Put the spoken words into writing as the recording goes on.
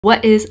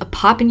What is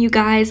poppin', you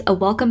guys?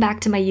 Welcome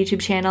back to my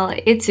YouTube channel.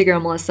 It's your girl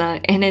Melissa,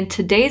 and in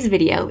today's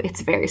video, it's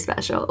very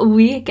special.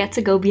 We get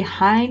to go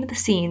behind the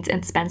scenes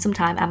and spend some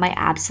time at my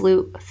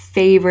absolute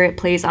favorite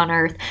place on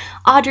earth,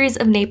 Audrey's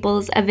of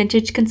Naples, a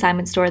vintage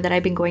consignment store that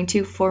I've been going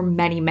to for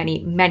many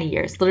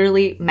years,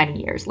 literally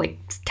many years, like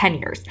 10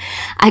 years.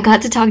 I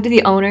got to talk to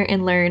the owner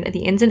and learn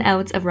the ins and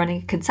outs of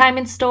running a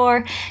consignment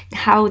store,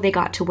 how they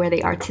got to where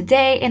they are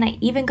today, and I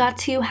even got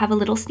to have a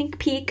little sneak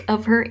peek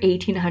of her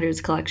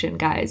 1800s collection.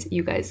 Guys,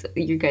 you guys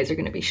are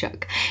gonna be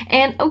shook.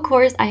 And of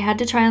course, I had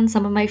to try on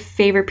some of my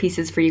favorite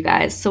pieces for you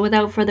guys. So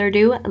without further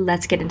ado,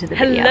 let's get into the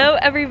video. Hello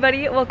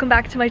everybody, welcome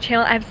back to my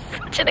channel. I have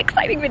such an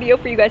exciting video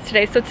for you guys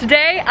today. So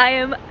today I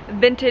am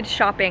vintage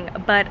shopping,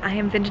 but I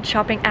am vintage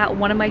shopping at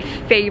one of my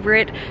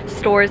favorite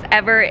stores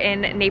ever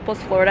in Naples,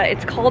 Florida.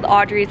 It's called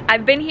Audrey's.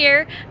 I've been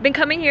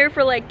coming here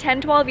for like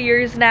 10-12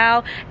 years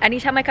now.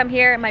 Anytime I come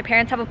here, my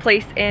parents have a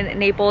place in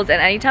Naples,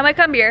 and anytime I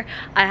come here,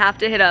 I have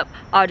to hit up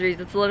Audrey's.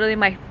 It's literally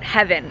my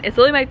heaven. It's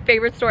literally my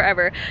favorite store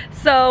ever.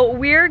 So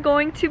we're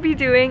going to be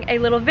doing a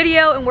little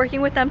video and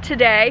working with them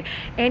today,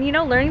 and you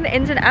know, learning the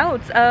ins and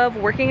outs of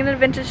working in a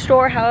vintage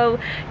store, how,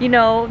 you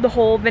know, the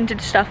whole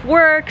vintage stuff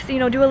works, you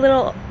know, do a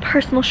little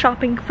personal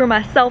shopping for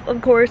myself,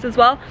 of course, as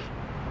well.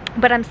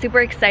 But I'm super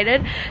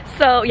excited.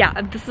 So yeah,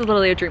 this is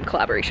literally a dream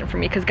collaboration for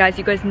me, because guys,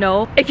 you guys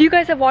know, if you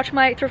guys have watched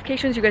my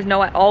thriftifications, you guys know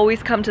I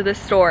always come to this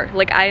store.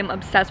 Like, I am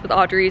obsessed with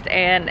Audrey's,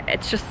 and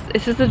it's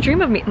just a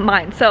dream of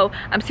mine. So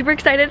I'm super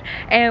excited,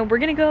 and we're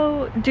gonna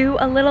go do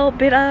a little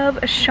bit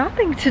of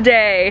shopping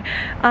today.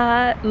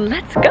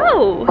 Let's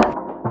go.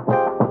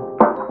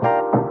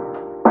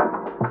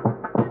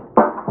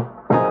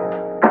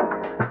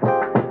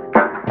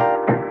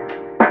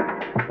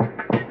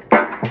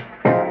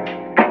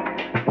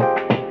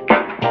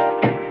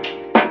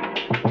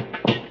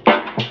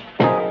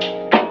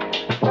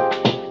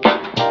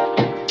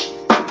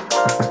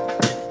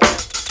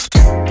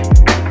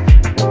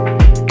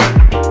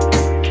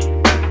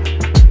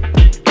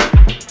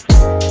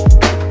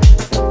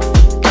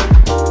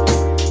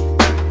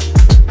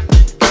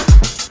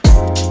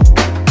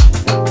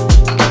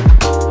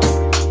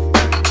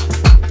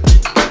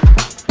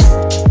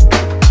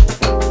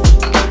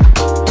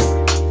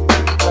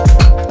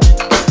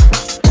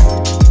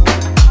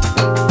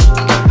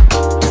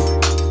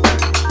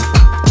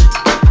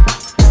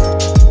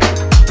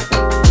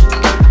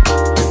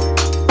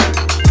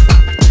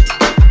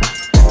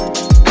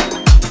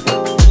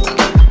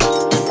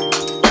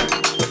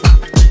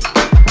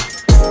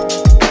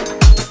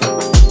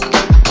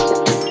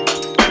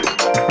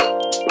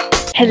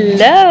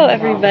 Hello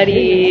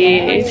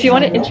everybody! Do you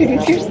want to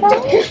introduce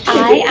yourself?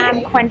 I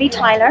am Quendy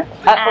Tyler,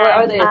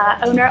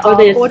 owner of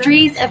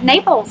Audrey's of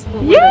Naples.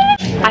 Yeah!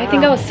 I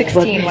think I was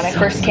 16 when I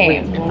first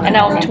came, and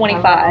now I'm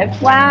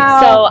 25.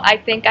 Wow! So I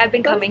think I've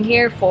been coming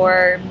here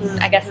for,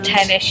 I guess,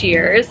 10-ish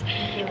years.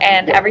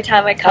 And every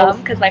time I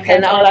come, because my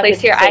parents own a place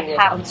here, I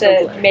have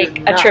to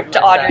make a trip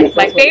to Audrey's,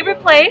 my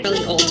favorite place.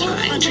 Really old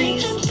time.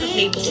 Audrey's of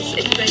Naples.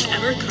 If you guys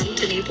ever come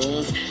to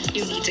Naples,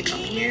 you need to come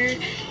here.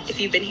 If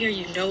you've been here,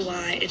 you know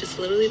why. It is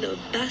literally the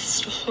best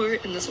store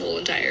in this whole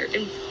entire,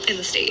 in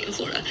the state, in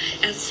Florida.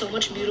 It has so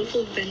much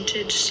beautiful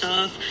vintage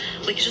stuff.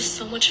 Like, it's just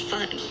so much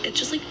fun. It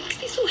just, like,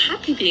 makes me so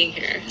happy being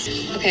here.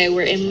 Okay,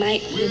 we're in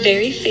my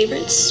very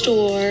favorite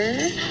store,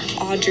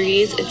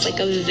 Audrey's. It's like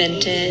a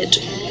vintage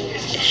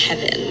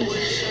heaven.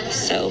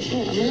 So,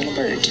 I'm a little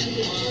bird.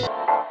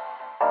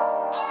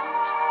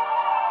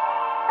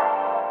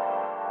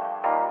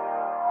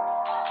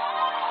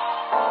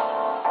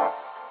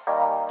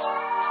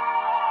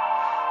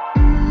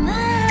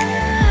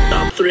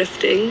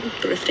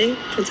 Thrifting,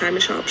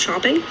 consignment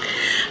shopping.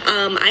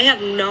 I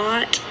have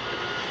not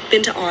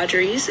been to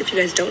Audrey's. If you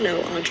guys don't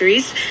know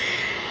Audrey's,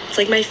 it's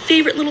like my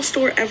favorite little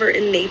store ever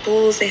in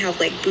Naples. They have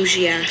like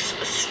bougie ass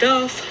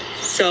stuff.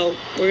 So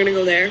we're gonna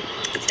go there.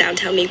 It's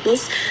downtown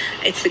Naples.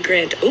 It's the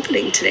grand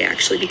opening today,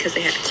 actually, because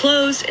they had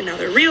closed and now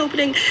they're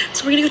reopening.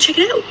 So we're gonna go check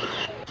it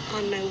out.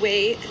 On my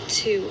way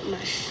to my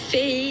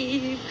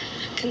fave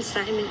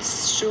consignment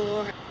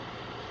store.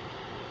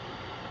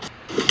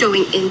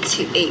 Going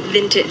into a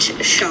vintage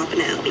shop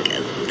now,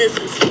 because this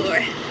is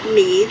for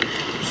me.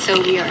 So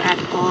we are at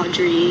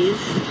Audrey's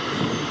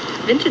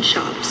vintage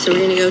shop. So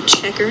we're gonna go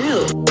check her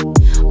out.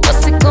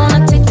 What's it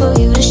gonna take for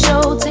you to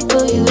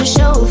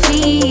show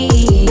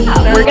feed?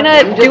 We're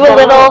gonna do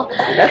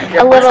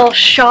a little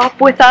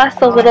shop with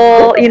us, a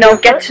little, you know,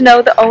 get to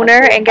know the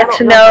owner and get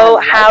to know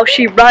how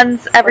she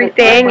runs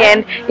everything,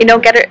 and you know,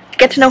 get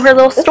to know her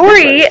little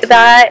story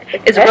that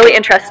is really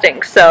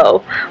interesting.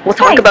 So we'll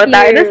talk about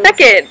that in a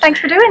second. Thanks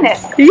for doing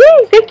this. Yay!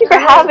 Thank you for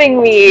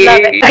having me. Love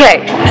it.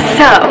 Okay,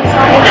 so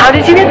how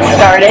did you get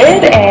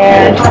started,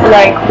 and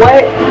like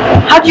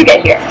how did you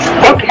get here?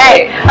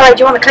 Okay. Alright,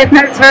 do you want the Cliff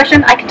Notes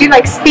version? I could do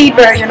like speed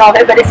version of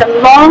it, but it's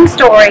a long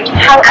story.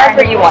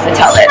 However you want to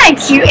tell it.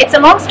 Thank It's a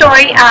long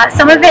story.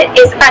 Some of it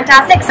is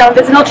fantastic, some of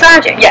it's a little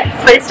tragic. Yes.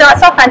 But it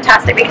starts off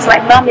fantastic because my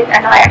mum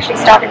and I actually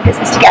started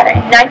business together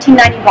in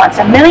 1991,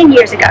 so a million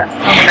years ago.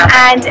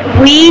 And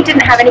we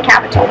didn't have any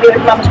capital.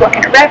 Mum was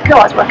working at Revco,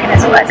 I was working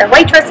as a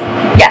waitress.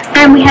 Yes.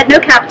 And we had no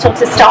capital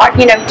to start,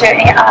 you know, to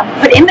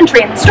put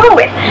inventory in the store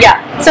with. Yeah.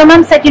 So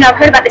Mum said, you know, I've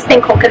heard about this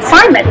thing called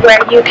consignment, where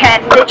you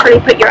can literally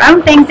put your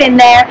own things in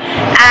there,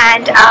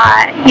 and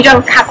you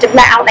don't have to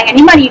outlay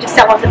any money. You just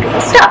sell other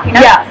people's stuff, you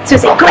know. Yeah. So I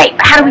said, great,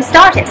 but how do we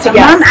start it? So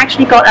Mum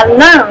actually got a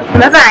loan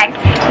from a bank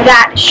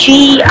that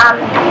she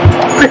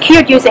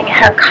procured using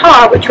her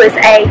car, which was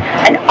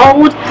an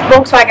old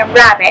Volkswagen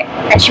Rabbit,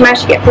 and she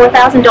managed to get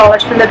 $4,000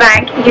 from the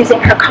bank using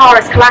her car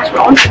as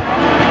collateral.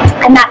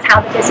 And that's how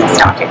the business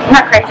started. Isn't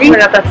that crazy? Oh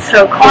my God, that's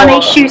so cool. On a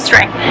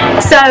shoestring.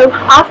 So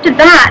after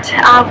that,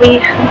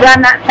 we ran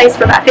that place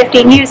for about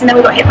 15 years, and then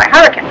we got hit by a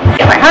hurricane.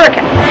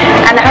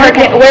 And the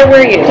hurricane. Where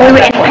were you? We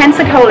were in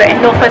Pensacola, in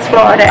Northwest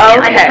Florida,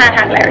 in the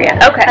Panhandle area.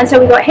 Okay. And so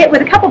we got hit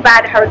with a couple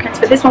bad hurricanes,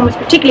 but this one was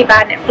particularly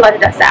bad, and it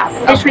flooded us out.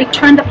 It literally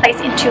turned the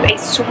place into a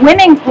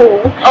swimming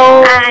pool.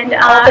 Oh. And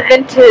the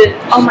vintage.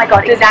 Oh my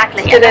God,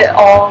 exactly. Did it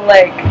all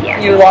like?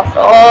 Yes. You lost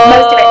all.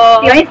 Most of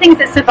it. The only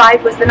things that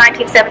survived was the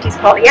 1970s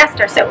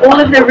polyester. So all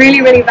of the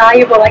really, really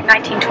valuable, like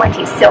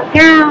 1920s silk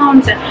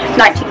gowns and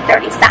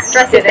 1930s satin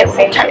dresses, they were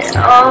all toast.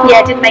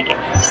 Yeah, didn't make it.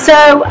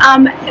 So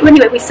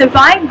anyway, we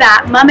survived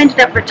that. Mum ended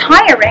up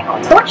retiring,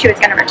 or thought she was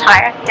going to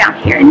retire,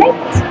 down here in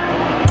Naples.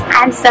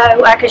 And so,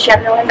 because she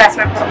had no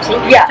investment property,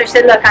 so she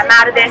said, look, I'm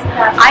out of this.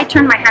 I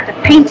turned my hand to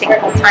painting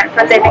full time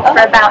for a living for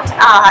about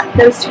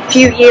those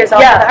few years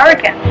after the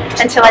hurricane,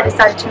 until I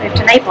decided to move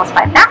to Naples.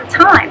 By that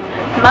time,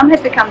 Mum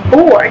had become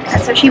bored,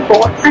 and so she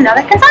bought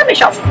another consignment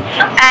shop.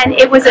 And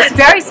it was a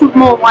very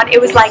small one. It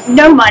was like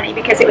no money,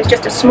 because it was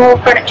just a small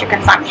furniture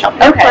consignment shop.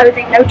 No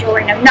clothing, no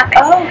jewelry, no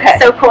nothing.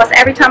 So, of course,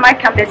 every time I'd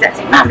come visit, I'd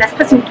say, Mum, let's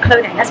put some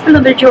clothing, let's put a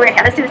little bit of jewelry in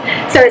here, let's do this.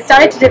 So it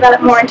started to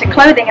develop more into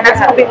clothing, and that's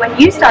probably when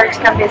you started to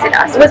come visit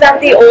us. Was that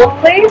the old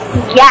place?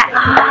 Yes.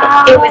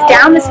 It was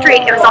down the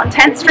street. It was on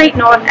 10th Street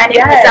North, and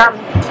it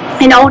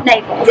was in Old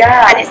Naples.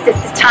 And it's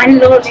this tiny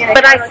little, you know,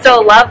 but I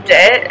still loved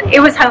it. It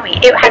was homey.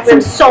 It had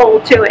some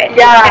soul to it.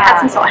 It had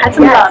some soul. It had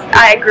some love.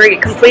 I agree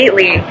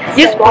completely.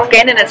 You just walk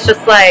in and it's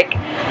just like,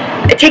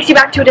 it takes you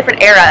back to a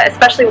different era.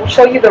 Especially, we'll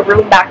show you the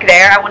room back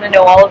there. I want to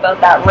know all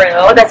about that room.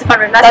 Oh, that's a fun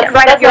room. That's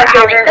right up your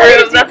favorite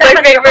room. That's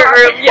my favorite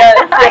room.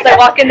 Yes. As I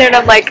walk in there and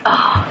I'm like,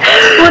 oh.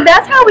 Well,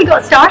 that's how we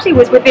got started,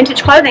 was with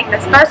vintage clothing. The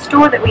first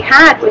store that we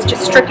had was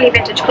just strictly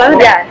vintage clothing.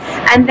 Yes.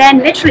 And then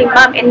literally,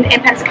 Mum in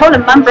Pensacola,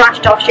 Mum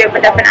branched off. She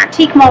opened up an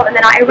antique mall, and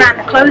then I ran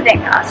the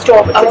clothing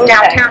store, which was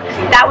downtown.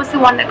 That was the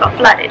one that got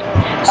flooded.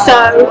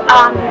 So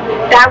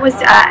that was,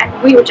 and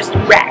we were just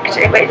wrecked.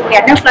 We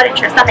had no flood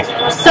insurance, nothing.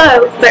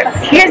 So, but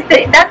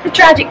that's the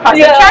tragic part.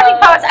 So the tragic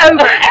part's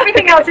over.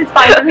 Everything else is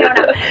fine from here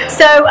on out.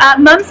 So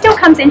Mum still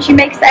comes in. She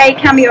makes a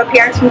cameo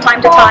appearance from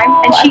time to time,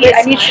 and she is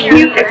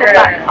cute as a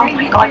bug. Oh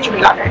my God, you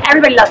love her.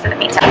 Everybody loves her that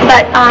meets her.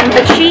 But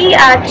she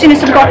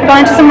sort of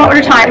got into some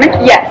retirement.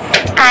 Yes.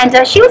 And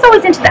she was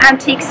always into the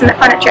antiques and the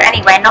furniture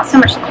anyway, not so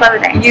much the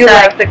clothing. You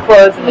like the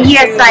clothes and the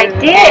Yes, I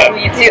did.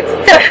 Me too.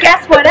 So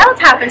guess what else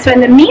happened? So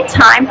in the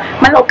meantime,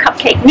 my little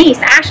cupcake niece,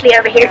 Ashley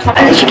over here,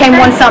 she came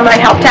one summer and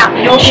helped out.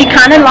 She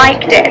kind of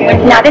liked it.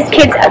 Now this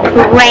kid's a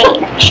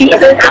brain. She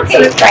is an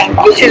absolute brain.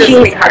 She's a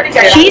sweetheart.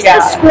 She's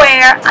the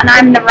square and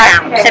I'm the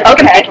round. So you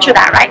can picture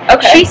that, right?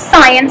 She's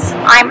science,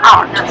 I'm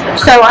art.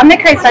 So I'm the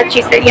creative side.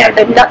 She's the, you know,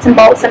 the nuts and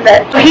bolts and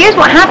the. So here's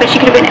what happened.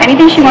 She could have been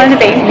anything she wanted to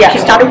be.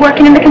 She started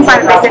working in the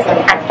consignment business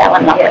and fell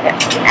in love with it.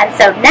 And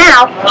so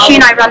now she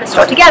and I run the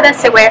store together.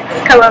 So we're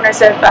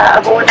co-owners of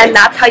AUDREYS. And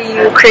that's how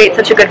you create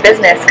such a good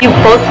business. You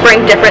both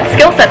bring different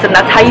skill sets, and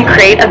that's how you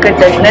create a good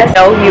business.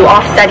 You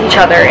offset each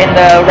other in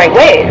the right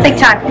ways. Big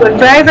time. We're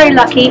very, very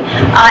lucky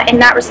in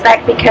that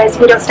respect, because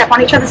we don't step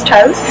on each other's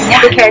toes.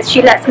 Because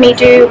she lets me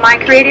do my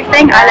creative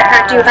thing. I let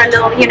her do her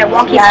little, you know,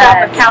 wonky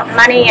stuff of counting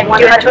money and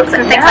do her books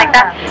and things like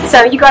that.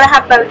 So you got to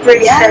have both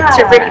really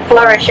to really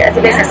flourish as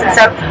a business. And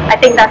so I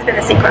think that's been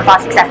the secret of our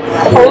success.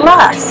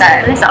 Plus,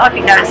 and this I don't know if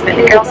you noticed, but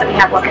the girls that we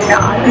have working there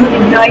are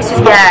the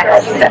nicest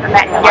girls you've ever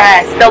met.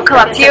 They'll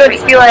come up to you and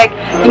just be like,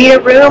 you need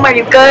a room, are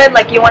you good,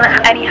 like you want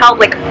any help,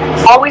 like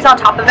always on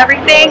top of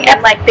everything,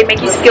 and like they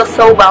make you feel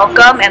so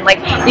welcome, and like,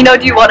 you know,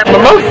 do you want a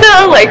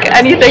mimosa, like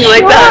anything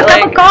like that,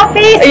 like a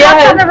coffee,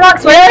 on the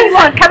rocks, whatever you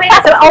want, come in.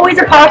 So always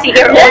a party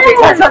here at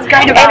AUDREYS. That's what's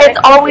great about it. And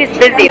it's always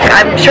busy.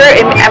 I'm sure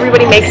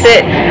everybody makes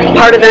it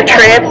part of their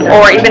trip,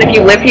 or even if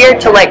you live here,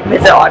 to like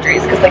visit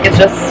AUDREYS, because like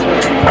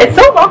it's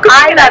so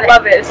welcoming. I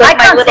love it. So I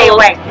can't stay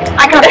away.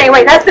 I can't stay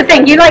away. That's the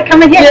thing. You like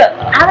coming here.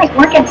 I like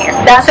working here.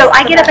 So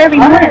I get up every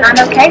morning. I'm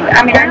okay.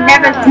 I mean,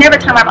 it's never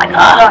time I'm like,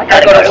 oh, I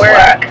gotta go to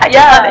work. I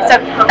just love it. So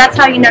that's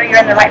how you know you're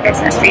in the right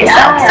business for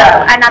yourself. So,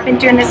 and I've been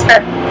doing this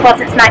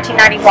since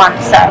 1991.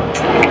 So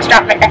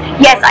extrapolate that.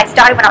 Yes, I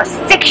started when I was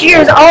 6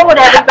 years old.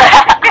 Everybody.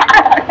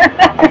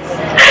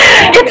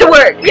 Get to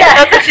work. Yeah,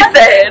 that's what she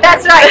said.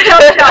 That's right.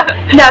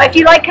 No, if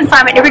you like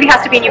consignment, it really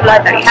has to be in your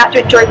blood though. You have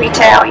to enjoy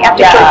retail. You have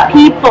to enjoy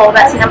people.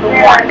 That's number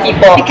one.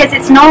 People. Because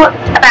it's not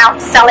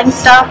about selling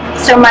stuff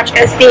so much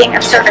as being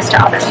of service to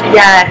others.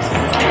 Yes.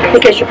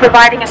 Because you're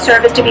providing a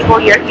service to people.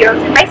 You're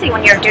basically,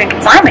 when you're doing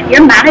consignment,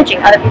 you're managing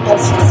other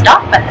people's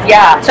stuff.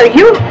 So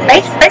you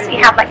basically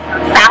have like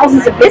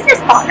thousands of business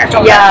partners.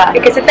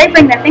 Because if they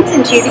bring their things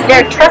into you,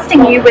 they're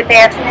trusting you with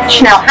their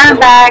Chanel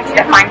handbags,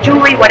 their fine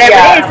jewelry, whatever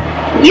it is.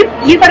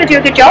 You got to do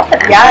a good job for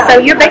them. So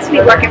you're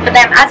basically working for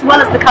them as well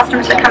as the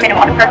customers that come in and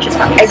want to purchase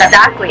from you.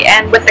 Exactly.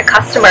 And with the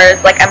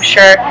customers, like I'm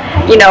sure,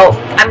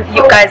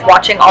 you guys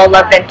watching all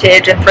love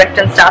vintage and thrift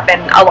and stuff,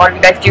 and a lot of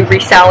you guys do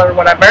resell or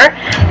whatever.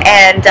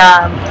 And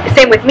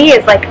same with me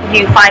is like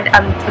you find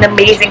an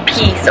amazing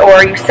piece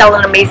or you sell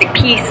an amazing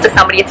piece to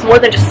somebody. It's more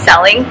than just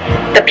selling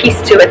the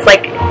piece to. It's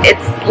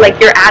like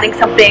you're adding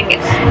something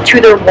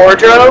to their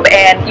wardrobe,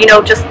 and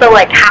just the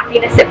like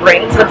happiness it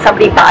brings when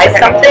somebody buys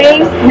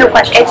something. No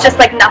question. It's just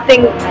like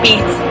nothing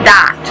beats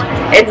that.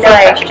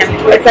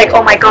 It's like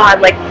oh my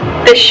god, like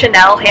this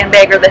Chanel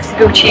handbag or this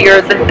Gucci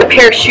or the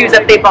pair of shoes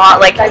that they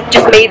bought like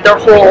just made their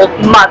whole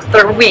month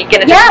or week,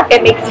 and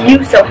it makes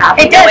you so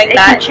happy. It does. It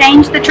can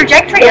change the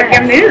trajectory of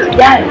your mood.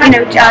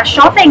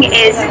 Shopping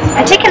is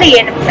particularly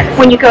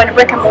when you go in a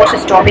brick and mortar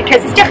store,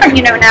 because it's different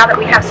now that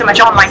we have so much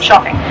online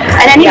shopping,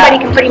 and anybody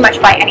can pretty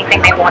much buy anything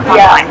they want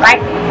online,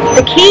 right?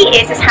 The key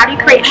is how do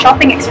you create a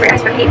shopping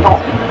experience for people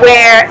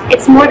where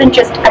it's more than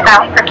just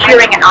about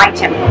procuring an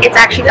item. It's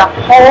actually the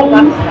whole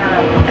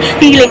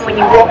feeling when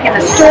you walk in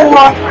the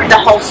store, the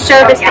whole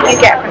service that you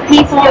get from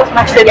people,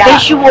 the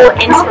visual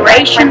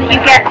inspiration that you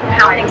get from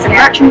how things are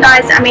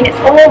merchandised. I mean, it's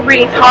all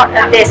really part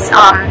of this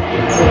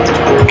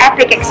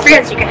epic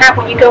experience you can have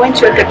when you go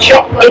into a good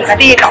shop. It's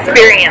the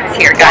experience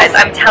here, guys.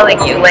 I'm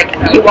telling you, like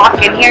you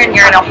walk in here and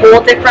you're in a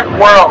whole different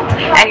world,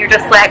 and you're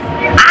just like,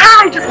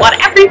 I just want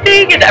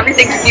everything, and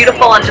everything's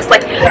beautiful, and just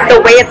like the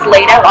way it's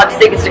laid out,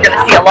 obviously, because you're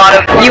gonna see a lot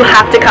of. You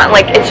have to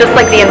it's just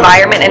like the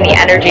environment and the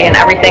energy and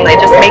everything that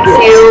just makes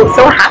you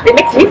so happy. It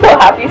makes me so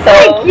happy. So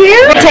thank you.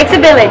 It takes a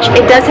village.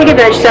 It does take a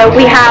village. So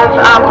we have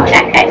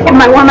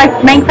one of my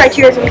main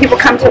criteria is when people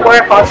come to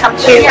work or come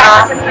to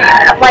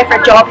apply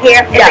for a job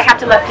here, is they have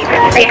to love people.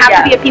 They have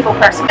to be a people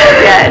person.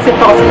 It's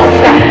impossible.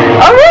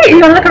 All right, you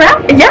want to look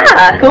around?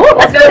 Yeah, cool.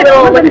 Let's go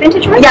in the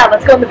vintage room. Yeah,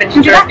 let's go in the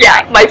vintage room.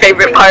 Yeah, my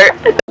favorite part.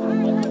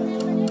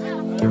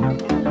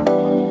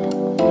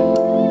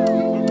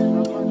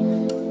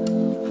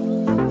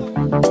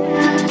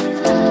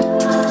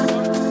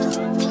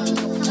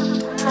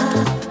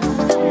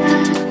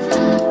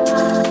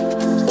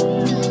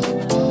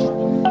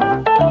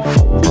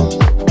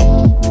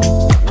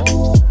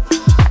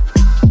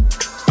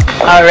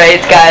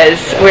 Alright guys,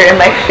 we're in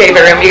my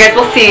favorite room. You guys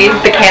will see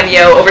the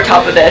cameo over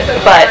top of this,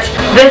 but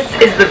this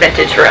is the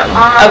vintage room.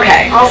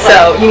 Okay,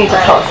 so you need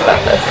to tell us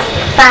about this.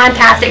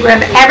 Fantastic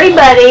room.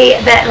 Everybody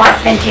that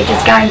likes vintage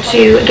is going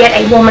to get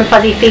a warm and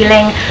fuzzy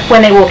feeling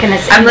when they walk in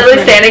this. I'm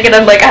literally standing and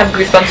I'm like, I have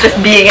goosebumps just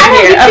being in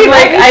here. I'm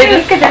like,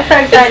 because it's so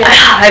exciting.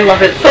 I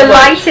love it so much. The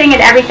lighting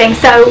and everything.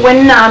 So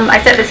when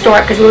I set this store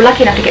up, because we were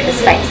lucky enough to get this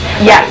space.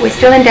 Yeah. We're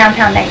still in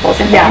downtown Naples,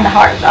 in the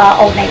heart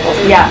of old Naples.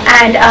 Yeah.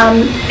 And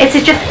it's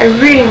just a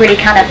really, really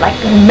kind of like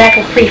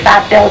metal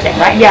prefab building,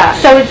 right? Yeah.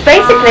 So it's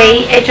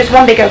basically, it's just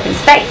one big open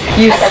space.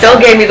 You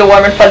still gave me the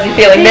warm and fuzzy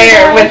feeling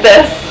there with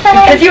this.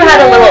 Because you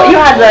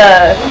had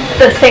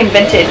the same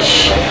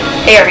vintage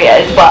area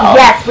as well.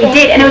 Yes, we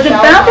did, and it was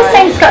about the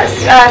same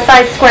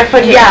size square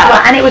footage as well,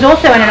 and it was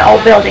also in an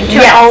old building,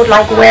 too, an old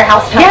like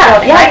warehouse type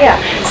building, right?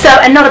 So,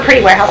 and not a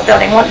pretty warehouse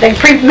building, the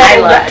I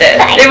loved it.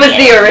 It was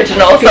the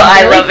original, so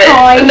I love it.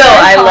 No,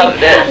 I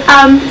loved it.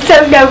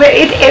 So no, but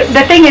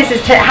the thing is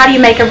how do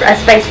you make a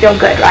space feel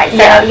good, right?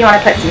 So you want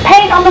to put some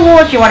paint on the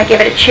walls, you want to give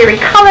it a cheery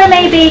color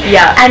maybe.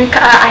 Yeah. And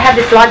I have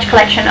this large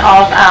collection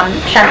of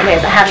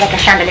chandeliers. I have like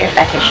a chandelier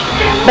fetish,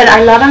 but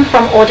I love them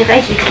from all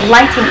different ages because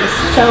lighting is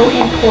so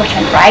important.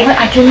 Right?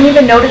 I didn't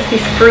even notice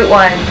these fruit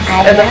ones.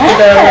 The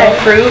little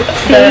fruit.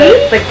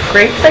 It's like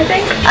grapes, I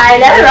think. I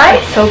know, right?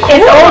 It's so cool.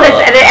 It's all this.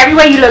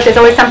 Everywhere you look, there's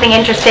always something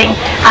interesting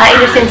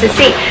to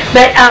see.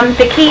 But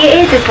the key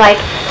is like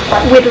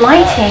with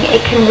lighting,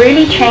 it can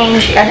really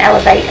change and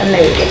elevate a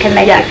mood. It can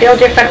make you feel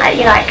different.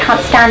 I can't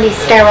stand these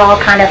sterile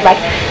kind of like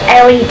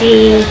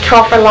LED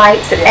troffer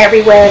lights that's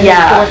everywhere in the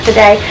stores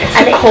today. It's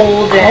too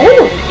cold.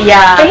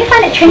 Don't you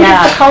find it changes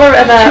the color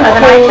of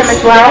an item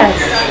as well? Yes.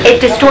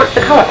 It distorts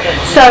the color.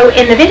 So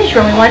in the vintage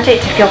room, we wanted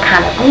it to feel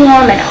kind of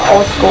warm and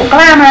old school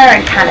glamour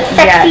and kind of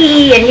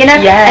sexy, and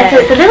and so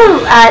it's a little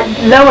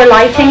lower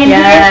lighting in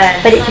here,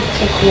 but it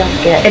feels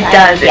good. It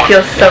does. It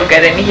feels so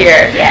good in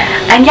here. Yeah.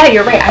 And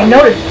you're right. I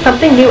noticed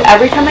something new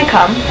every time I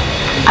come.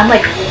 I'm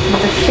like,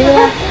 was it here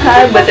last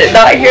time? Was it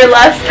not here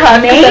last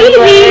time?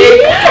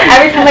 Maybe.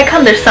 Every time I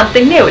come, there's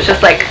something new. It's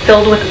just like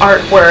filled with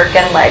artwork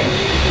and like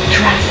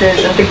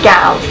dresses and the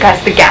gowns.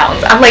 Guys, the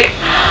gowns. I'm like,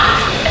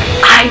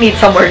 I need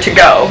somewhere to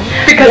go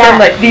because I'm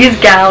like, these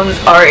gowns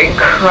are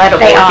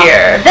incredible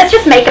here. Let's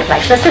just make a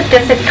place. Let's just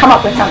come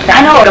up with something.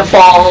 I know, like a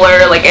ball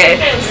or like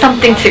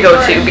something to go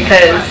to,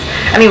 because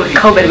I mean, with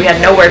COVID, we had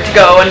nowhere to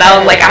go, and now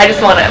I'm like,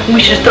 we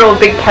should just throw a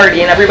big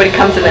party and everybody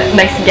comes in a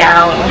nice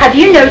gown. Have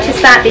you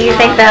noticed that? Do you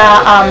think that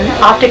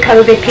after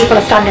COVID, people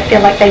are starting to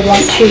feel like they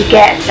want to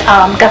get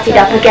gussied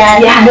up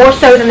again? Yes. More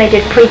so than they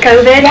did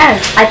pre-COVID?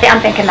 Yes.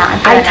 I'm thinking that.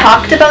 I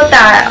talked about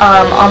that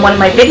on one of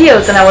my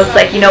videos, and I was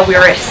like, you know, we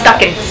were stuck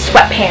in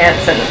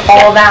sweatpants and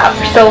all that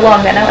for so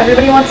long that now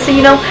everybody wants to,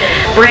 you know,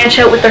 branch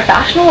out with their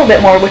fashion a little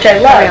bit more, which I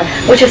love,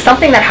 which is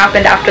something that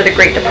happened after the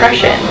Great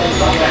Depression.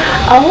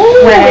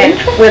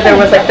 Where there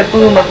was like the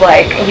boom of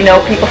like, you know,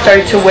 people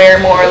started to wear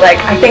more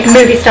like, I think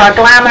movie star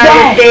glamour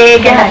was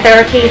big in the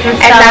 30s and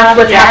stuff. And that's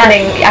what's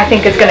happening, I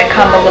think, is going to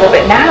come a little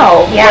bit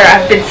now, where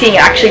I've been seeing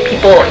actually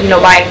people, you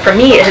know, buying from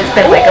me, it's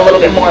been like a little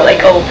bit more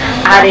like,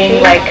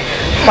 adding like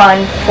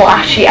fun,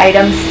 flashy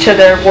items to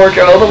their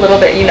wardrobe a little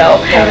bit, you know,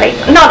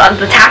 not on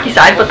the tacky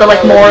side, but the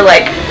like more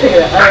like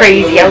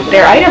crazy out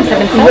there items have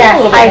been selling a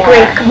little bit I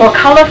agree. More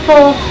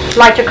colorful,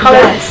 lighter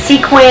colors,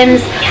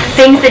 sequins,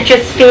 things that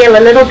just feel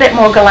a little bit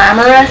more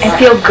glamorous and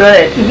feel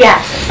good.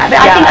 Yes,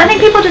 I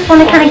think people just want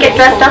to kind of get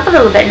dressed up a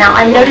little bit now.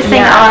 I'm noticing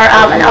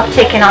an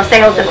uptick in our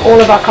sales of all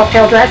of our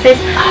cocktail dresses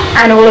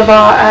and all of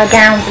our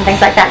gowns and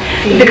things like that.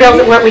 The girls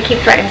at work, we keep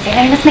threatening, saying,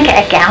 "Hey, let's make it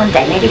a gown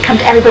day. Maybe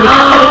everybody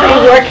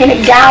work in a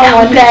gown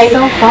one day."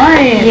 So fun.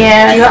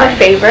 Yeah. Do you have a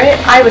favorite?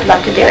 I would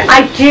love to do it.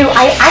 I do.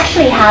 I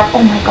actually have.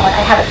 Oh my God,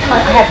 I have a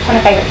ton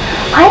of favorites.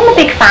 I'm a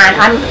big fan.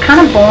 I'm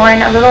kind of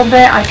boring a little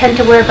bit. I tend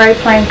to wear very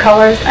plain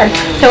colors, and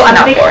so I'm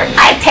not boring.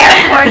 I'm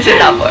terrible.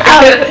 She's not boring.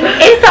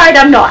 Inside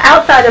I'm not.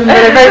 Outside I'm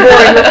very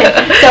boring looking.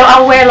 So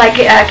I'll wear like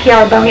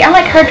Kiara Boney. I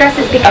like her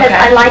dresses because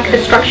I like the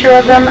structure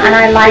of them, and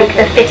I like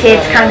the fitted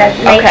kind of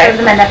nature of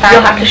them and the fabric.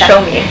 You'll have to show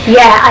me.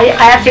 Yeah, I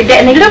absolutely.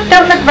 And they don't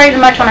look very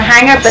much on a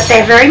hanger, but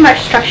they're very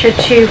much structured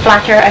to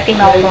flatter a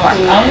female form.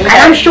 And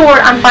I'm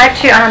short. I'm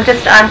 5'2", and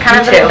I'm kind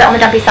of a little bit on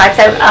the dumpy side.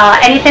 So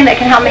anything that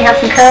can help me have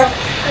some curves.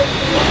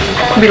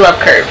 We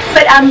love curves.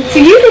 But so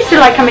you used to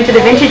like coming to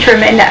the vintage room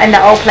in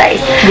the old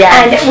place. Yes.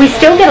 And we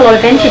still get a lot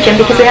of vintage in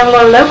because we have a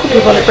lot of local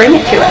people that bring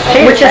it to us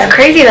too. Which is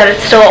crazy that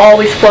it's still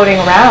always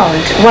floating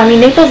around. Well, I mean,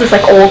 Naples is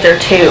like older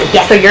too.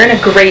 Yes. So you're in a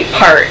great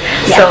part.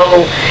 Yes.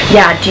 So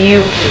yeah, do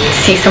you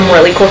see some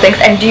really cool things?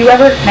 And do you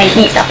ever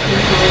amazing stuff?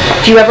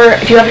 Do you have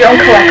your own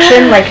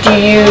collection? Like, do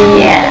you?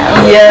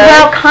 Yeah.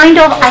 Well, kind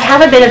of. I have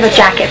a bit of a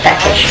jacket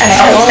fetish.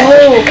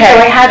 Okay. So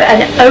I have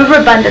an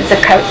overabundance of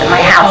coats at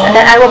my house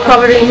that I will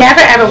probably never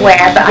ever wear,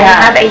 but I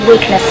have a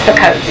weakness for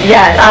coats.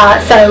 Yes.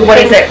 So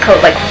what is it? Coat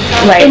like?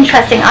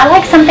 Interesting. I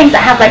like some things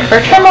that have like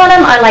fur trim on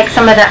them. I like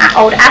some of the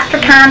old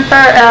Astrakhan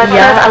fur clothes.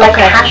 I like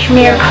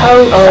cashmere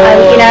coats.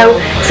 You know,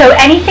 so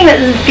anything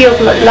that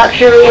feels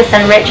luxurious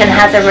and rich and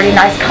has a really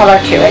nice color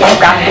to it. I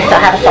just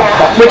have a soft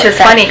spot. Which is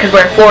funny because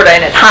we're in Florida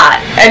and it's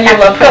hot, and you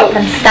love coats.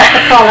 That's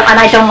the problem. And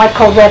I don't like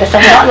cold weather,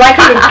 so I'm not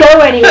likely to go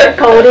anywhere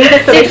cold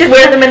either. So you just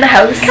wear them in the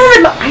house.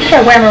 I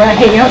should wear them around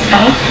here. You know what's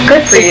funny?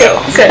 Good for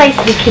you. This place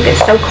we keep it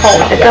so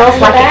cold. The girls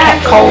like it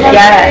kept cold.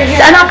 Yes.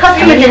 And our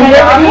customers in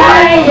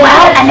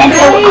well, and then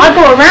so I'll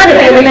go around it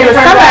in the middle of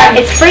summer.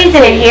 It's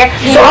freezing in here,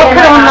 so I'll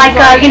put on like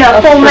a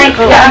full length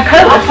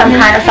coat of some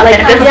kind of something.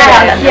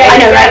 I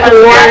know, right?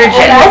 Gorgeous.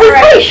 Oh, we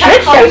probably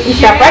should show some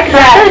stuff, right?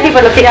 Because I'm sure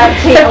people look at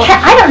it. So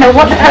I don't know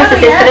what the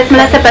process is for this,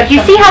 Melissa, but you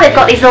see how they've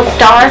got these little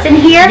stars in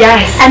here?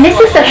 Yes. And this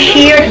is a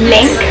sheared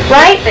link,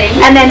 right?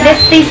 And then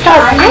these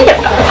stars.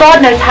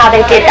 God knows how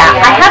they did that.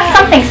 I have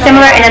something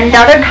similar in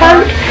another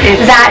coat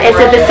that is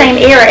of the same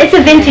era. It's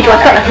a vintage one.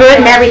 It's got the hood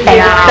and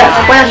everything. So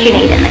what else you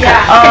need in the coat?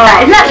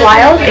 Isn't that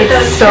wild? It's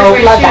so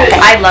love that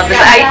thing. I love this.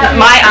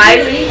 My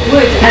eyes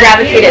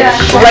gravitated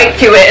right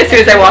to it as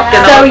soon as I walked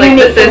in. So I was like,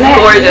 this is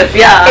gorgeous.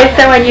 Yeah. It's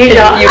so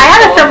unusual. I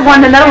have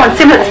another one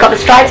similar that's got the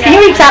stripes. Can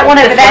you reach that one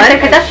over there?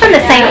 Because that's from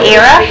the same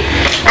era.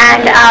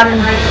 And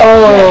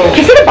do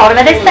you see the bottom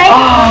of this thing?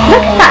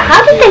 Look at that.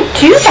 How did they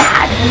do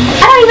that?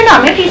 I don't even know.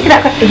 Maybe you see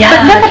that. Yeah,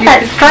 but look at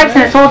that stripes,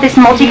 and it's all this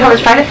multicolored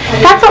stripe.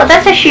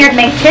 That's a sheared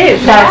mink too.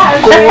 So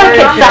that's like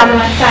it's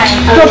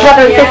little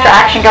brother and sister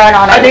action going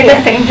on. Are they the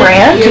same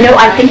brand? You know,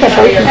 I think they're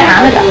both from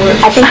Canada.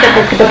 I think that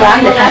the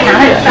brand is from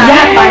Canada. Isn't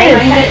that funny?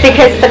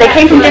 But they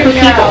came from different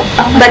people,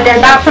 but they're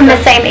about from the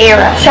same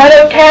era. Shout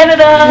out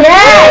Canada!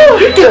 Yeah,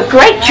 you do a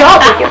great job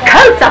with your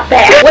coats up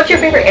there. What's your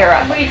favorite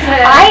era?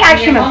 I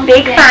actually am a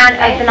big fan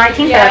of the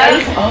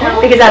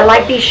 1930s because I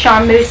like these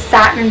charmeuse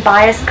satin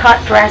bias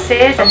cut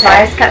dresses and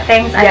bias cut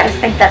things. I just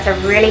think that's a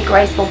really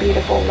graceful,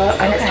 beautiful look,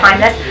 and it's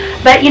timeless.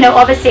 But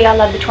obviously I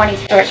love the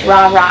 20s for its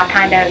rah-rah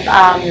kind of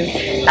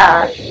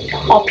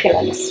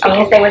opulence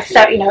because they were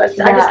so, I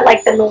just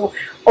like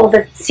all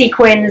the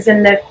sequins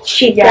and the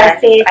chic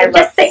dresses. And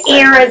just the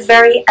era is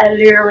very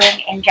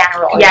alluring in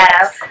general.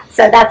 Yes.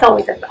 So that's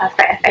always a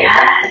favorite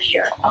for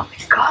sure. Oh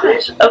my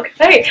gosh.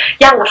 Okay.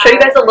 Yeah, we'll show you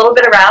guys a little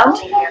bit around.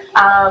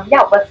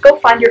 Yeah, let's go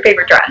find your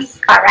favorite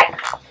dress. All right.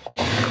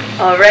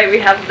 All right, we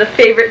have the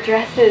favorite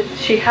dresses.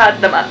 She had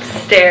them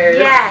upstairs.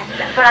 Yes,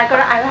 but I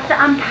have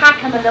to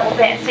unpack them a little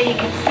bit so you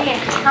can see it.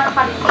 You can't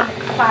hardly see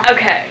them. classic.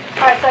 Okay.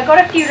 Alright, so I've got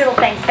a few little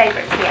things,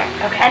 favorites here.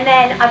 Okay. And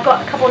then I've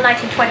got a couple of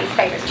 1920s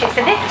favorites too. So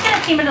this is going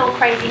to seem a little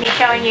crazy, me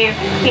showing you,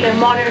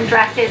 modern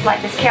dresses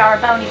like this Chiara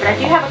Boni, but I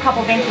do have a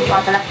couple vintage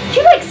ones. Do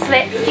you like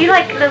slips? Do you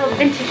like little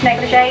vintage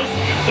negligees?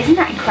 Isn't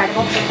that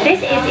incredible? This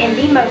is in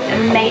the most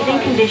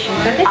amazing condition.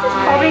 So this is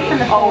probably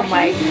from the 40s. Oh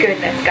my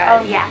goodness,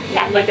 guys. Oh yeah,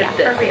 Look at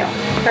this. For real,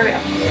 for real.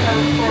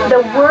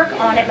 The work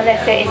on it,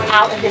 Melissa, is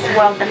out of this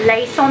world. The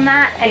lace on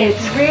that, and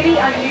it's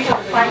really unusual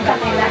to find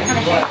something in that kind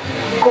of shape.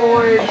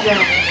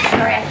 Gorgeous.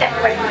 Sorry, I stepped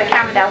away from the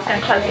camera there. I was going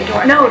to close the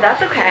door. No,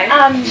 that's okay.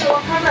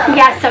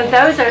 Yeah, so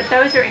those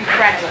are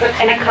incredible.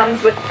 And it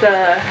comes with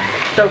the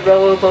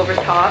robe over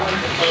top.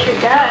 Sure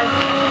does.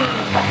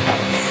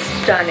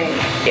 Stunning.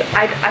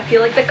 I feel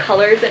like the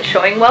color isn't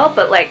showing well,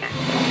 but like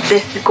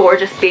this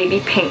gorgeous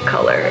baby pink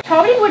color.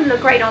 Probably wouldn't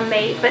look great on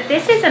me, but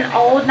this is an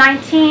old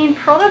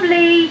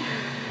probably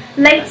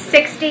late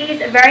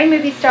 60s, very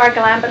movie star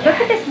glam. But look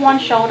at this one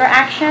shoulder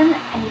action,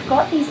 and you've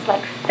got these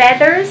like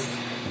feathers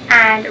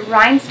and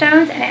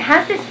rhinestones, and it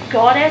has this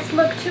goddess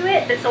look to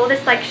it. That's all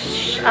this like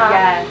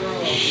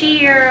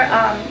sheer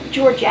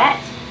Georgette,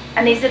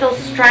 and these little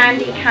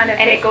strandy kind of.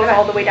 And it goes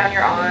all the way down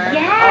your arm.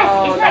 Yes,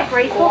 oh, isn't that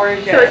graceful?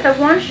 Gorgeous. So it's a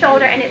one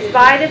shoulder, and it's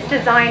by this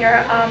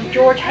designer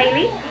George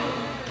Haley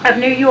of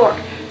New York.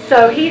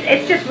 So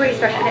it's just really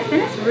special, and it's in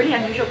this really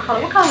unusual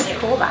color. What color would you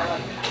call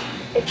that?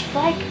 It's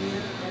like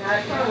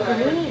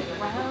greeny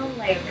brown,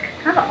 like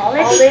kind of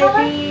olivey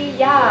color?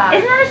 Yeah.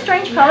 Isn't that a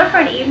strange color for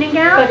an evening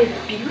gown? But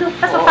it's beautiful.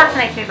 That's what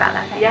fascinates me about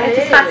that thing. Yeah, it's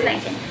just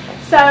fascinating.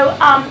 So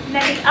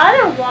then the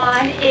other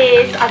one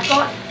is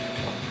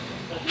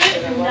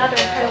here's another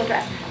incredible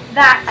dress.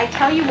 That, I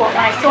tell you what,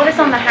 when I saw this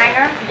on the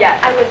hanger,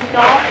 I was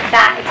not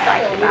that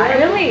excited about it.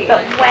 Really?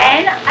 But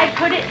when I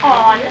put it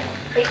on,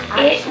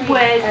 it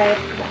was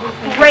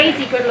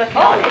crazy good looking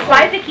on. It's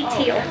by Vicky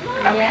Teal,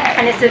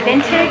 and it's a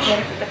vintage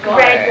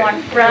red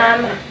one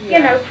from,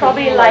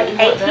 probably like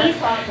 80s.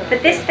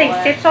 But this thing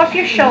sits off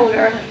your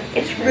shoulder.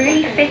 It's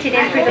really fitted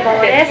in through the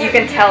bodice. You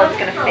can tell it's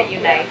going to fit you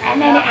nice. And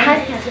then it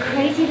has this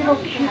crazy little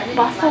cute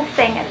bustle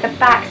thing at the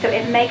back, so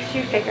it makes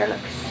your figure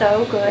look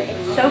so good.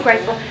 It's so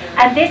graceful.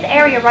 And this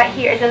area right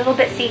here is a little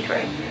bit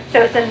see-through. So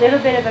it's a little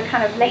bit of a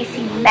kind of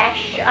lacy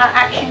mesh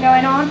action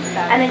going on.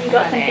 And then you've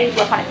got some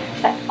beadwork on it.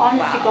 But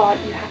honest to God,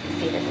 you have to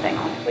see this thing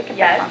on.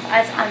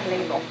 It's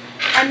unbelievable.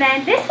 And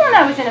then this one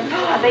I was in there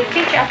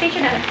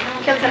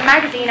was a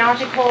magazine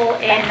article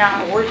in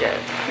gorgeous.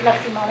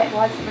 Luximo, it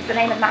was the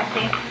name of the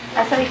magazine.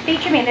 So they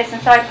featured me in this,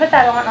 and so I put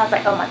that on, and I was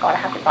like, oh my God, I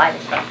have to buy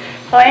this thing.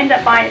 So I ended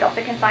up buying it off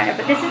the consignor.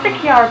 But this is the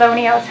Chiara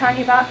Boni I was telling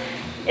you about.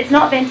 It's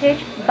not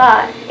vintage,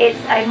 but it's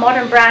a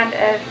modern brand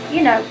of,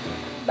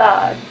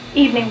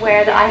 evening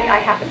wear that I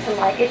happen to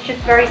like. It's just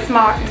very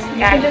smart. And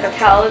you can just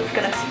tell it's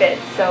going to fit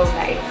so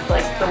nice,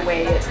 like the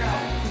way it's...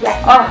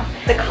 Yes. Oh,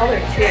 the color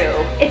too.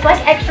 It's like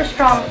extra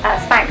strong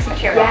Spanx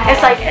material. Yes.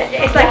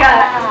 It's like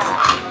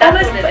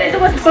it's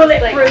almost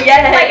bulletproof.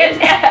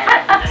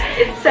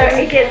 So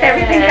it gets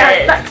everything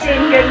kind of sucked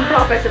in good and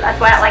proper. So that's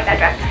why I like that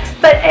dress.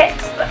 But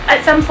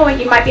at some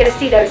point you might be able to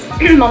see those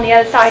on the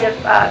other side of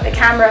the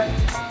camera.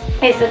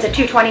 Is the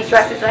 220s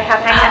dresses that I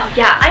have hanging out.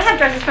 Yeah. I have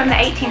dresses from the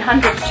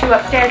 1800s too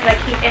upstairs that I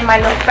keep in my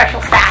little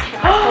special stash,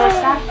 in my store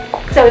stash.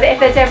 So that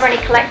if there's ever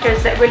any collectors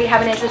that really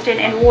have an interest in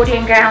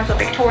Edwardian gowns or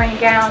Victorian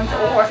gowns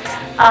or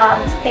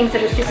things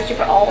that are super,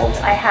 super old,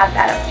 I have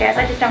that upstairs.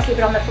 I just don't keep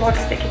it on the floor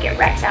because it could get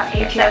wrecked out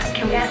here. So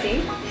can we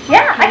see?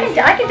 Yeah, I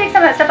can dig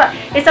some of that stuff up.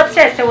 It's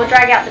upstairs, so we'll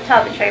drag out the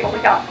tub and show you what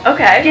we got.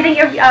 Okay. Do you think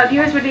your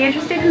viewers would be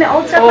interested in the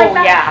old stuff like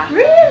that? Yeah.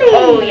 Really?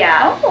 Oh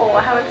yeah. Oh,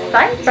 how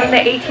exciting. From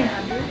the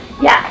 1800s?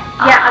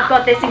 Yeah, I've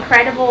got this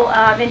incredible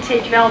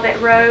vintage velvet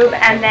robe,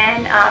 and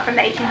then from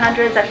the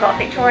 1800s I've got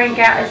Victorian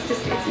gown. It's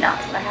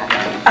nuts what I have.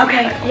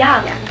 Okay,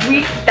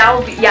 that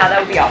would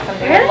be awesome.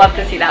 Really? I'd love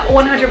to see that. 100%.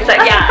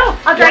 Okay, cool.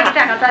 I'll drag it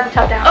down. I'll drag the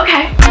tub down.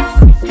 Okay.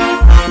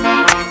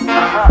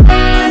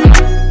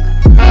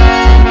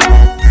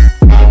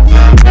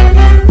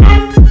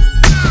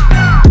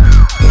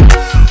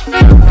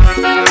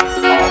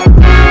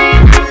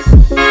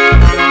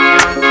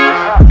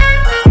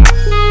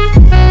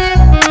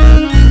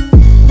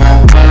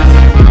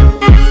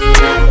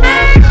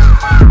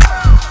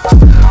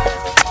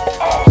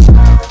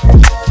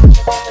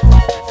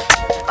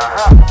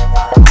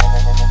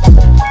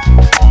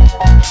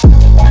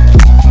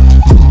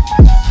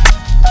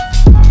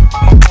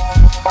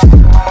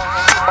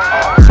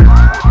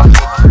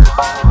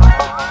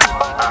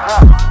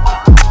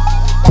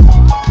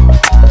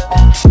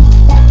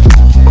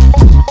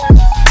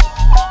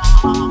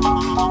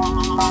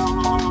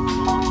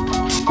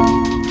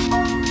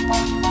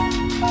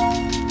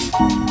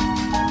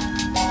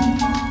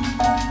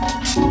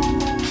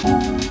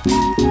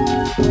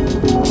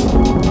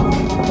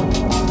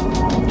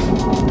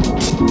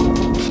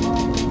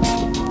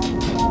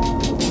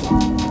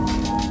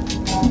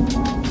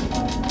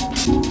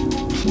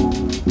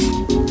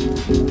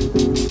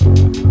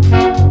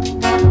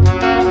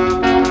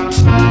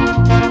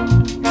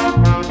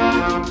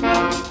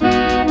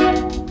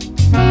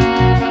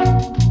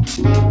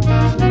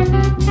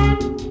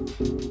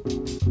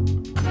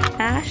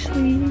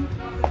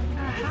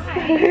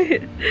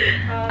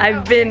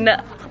 I've been.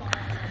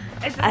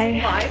 Is this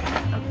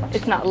live?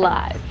 It's not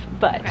live,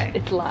 but Okay.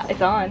 it's live.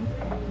 It's on.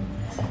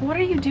 What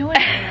are you doing?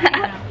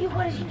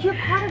 You're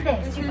part of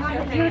this. You're part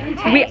of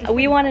it.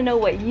 We want to know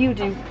what you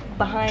do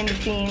behind the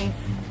scenes,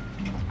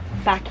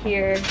 back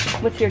here.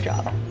 What's your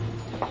job?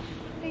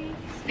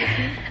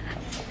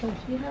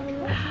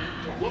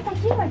 Yes,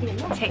 I do.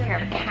 Yes. Take care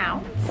of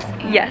accounts.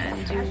 And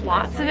Yes. do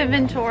lots of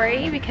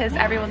inventory because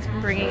everyone's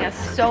been bringing us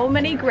so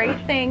many great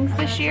things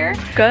this year.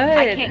 Good.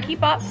 I can't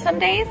keep up some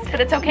days, but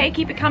it's okay.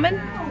 Keep it coming.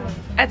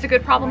 That's a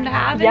good problem to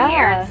have Yeah. in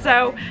here.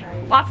 So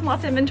lots and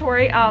lots of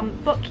inventory,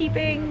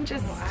 bookkeeping,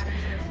 just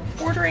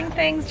ordering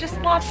things, just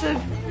lots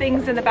of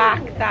things in the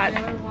back that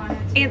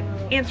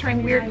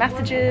answering weird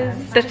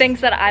messages. The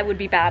things that I would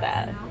be bad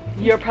at,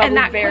 you're probably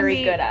very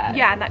Quimby, good at.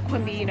 Yeah, and that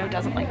Quimby, you know,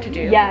 doesn't like to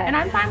do. Yes. And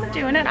I'm fine with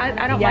doing it.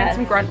 I don't mind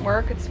some grunt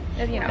work. It's,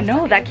 you know. No,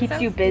 it's that okay. keeps So-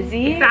 you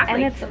busy,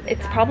 Exactly. and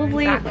it's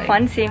probably Exactly.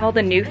 fun seeing all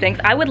the new things.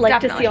 I would like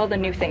to Definitely. see all the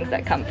new things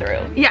that come through.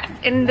 Yes,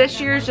 and this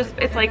year's just,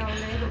 it's like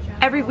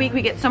every week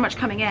we get so much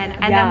coming in,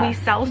 and Yeah. then we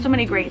sell so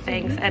many great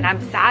things, and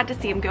I'm sad to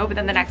see them go, but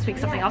then the next week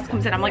something else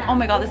comes in. I'm like, oh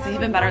my god, this is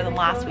even better than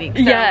last week.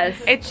 So Yes.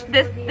 It's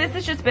this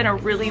has just been a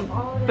really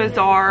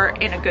bizarre,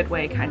 in a good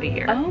way, kind of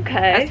year.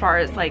 Okay. As far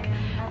as like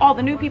all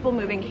the new people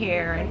moving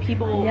here and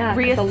people Yeah, 'cause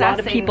reassessing. a lot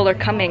of people are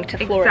coming to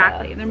Florida.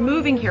 Exactly. They're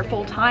moving here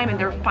full time and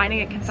they're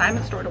finding a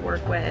consignment store to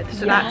work with.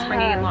 So that's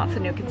bringing in lots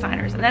of new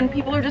consigners. And then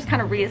people are just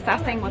kind of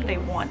reassessing what they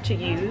want to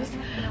use.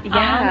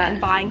 And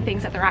buying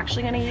things that they're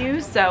actually going to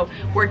use. So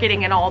we're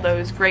getting in all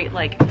those great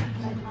like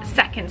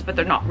seconds, but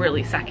they're not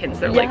really seconds.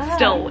 They're like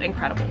still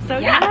incredible. So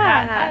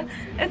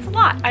it's a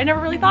lot. I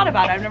never really thought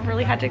about it. I've never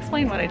really had to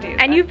explain what I do.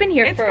 And you've been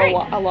here it's for great.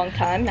 a long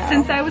time now.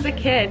 Since I was a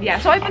kid, yeah.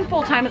 So I've been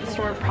full time at the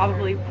store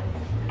probably,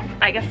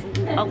 I guess,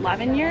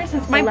 11 years.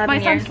 Since my 11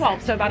 son's years.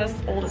 12, so about as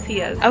old as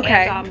he is.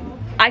 Okay. And,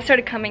 I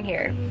started coming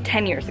here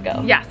 10 years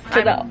ago. yes.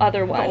 To the I'm-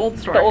 other one. The old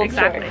store. The old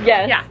exactly. store.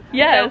 Yes. Yeah.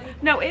 Yes. So,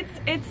 no, it's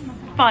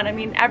fun. I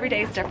mean, every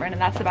day is different,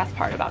 and that's the best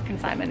part about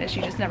consignment is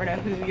you just never know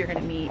who you're going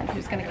to meet, and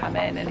who's going to come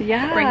in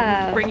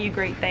and bring you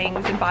great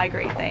things and buy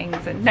great things.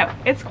 And no,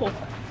 it's cool.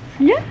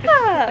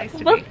 Yeah. place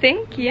to Well, be.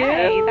 thank you.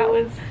 Yay, that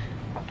was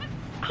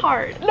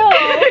hard. No,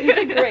 you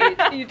did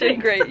great. You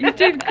did great. You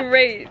did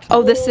great.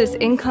 Oh, this is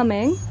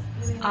incoming.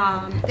 Things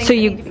So that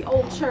you- need to be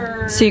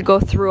altered. So you go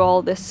through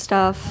all this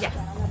stuff. Yes.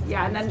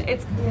 Yeah, and then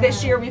it's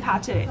this year we've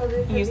had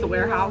to use the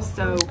warehouse,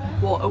 so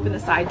we'll open the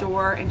side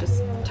door and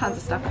just tons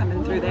of stuff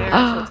coming through there.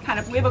 So it's kind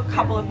of, we have a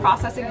couple of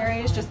processing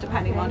areas just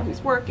depending on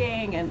who's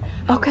working and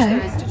how much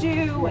there is to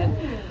do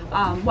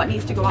and what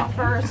needs to go out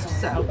first.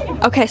 So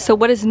Okay, so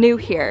what is new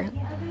here?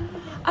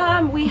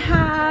 we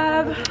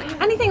have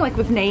anything like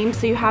with names,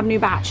 so you have new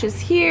batches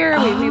here,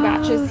 we have new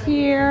batches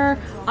here.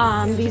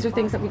 These are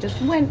things that we just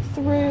went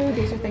through,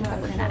 these are things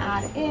that we're gonna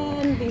add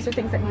in, these are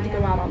things that need to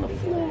go out on the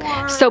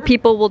floor. So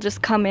people will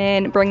just come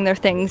in, bring their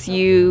things.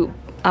 You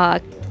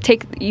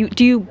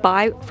do you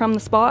buy from the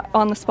spot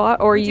on the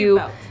spot, or you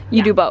both.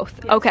 you do both?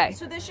 Yeah. Okay.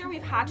 So this year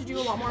we've had to do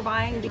a lot more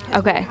buying because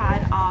Okay. we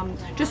had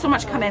just so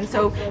much come in.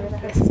 So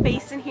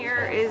space in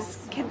here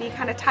can be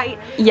kind of tight.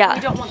 Yeah.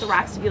 We don't want the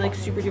racks to be like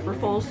super duper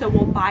full, so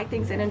we'll buy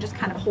things in and just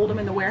kind of hold them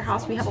in the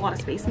warehouse. We have a lot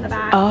of space in the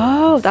back.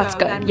 Oh, that's So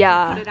good. then we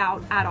Yeah. put it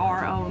out at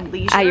our own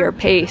leisure. At your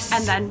pace.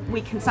 And then we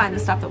consign the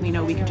stuff that we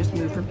know we can just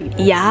move for people.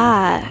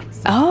 Yeah.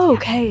 Oh,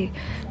 okay.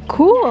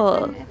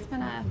 Cool. It's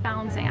been a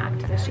balancing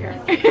act this year.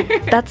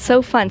 That's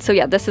so fun. So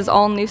yeah, this is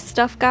all new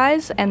stuff,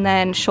 guys, and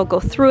then she'll go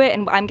through it,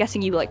 and I'm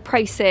guessing you like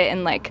price it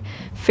and like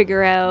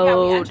figure out Yeah,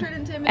 we enter it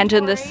into enter the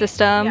inventory.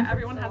 system. Yeah,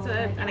 everyone has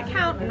an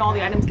account and all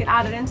the items get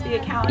added into the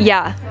account.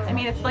 Yeah. I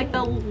mean, it's like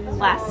the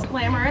less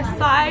glamorous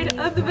side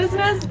of the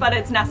business, but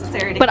it's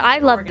necessary to But keep I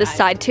it love this organized.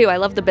 side too. I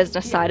love the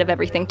business side of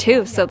everything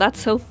too. So that's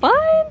so fun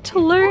to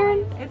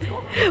learn. It's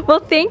cool. Well,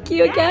 thank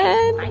you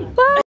again.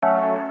 Bye.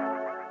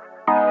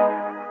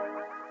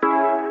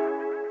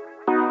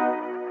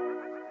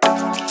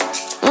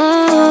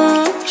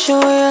 Show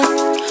ya.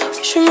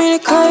 Wish me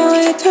to call you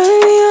when you turn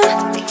me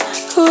on.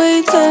 The way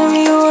you tell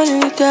me you want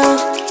me down.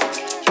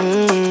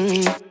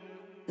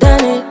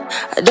 Done it,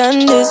 I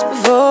done this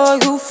before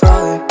you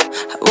fall.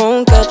 I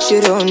won't catch you,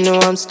 don't know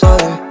I'm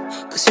stalling.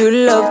 Cause you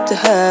love to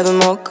have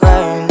them all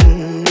crying.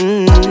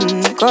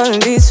 Calling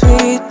me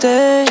sweet,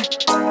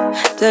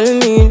 telling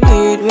me you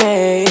need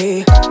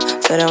me.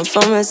 But I'm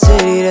from a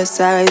city that's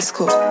high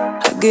school.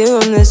 I give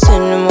them this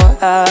and the more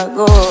I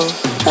go.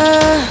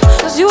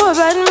 Cause you a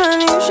bad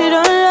money, she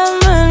don't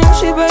love money.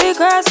 She break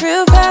grass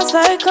real fast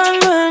like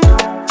conman.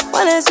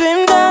 Wanna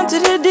swim down to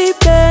the deep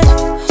end.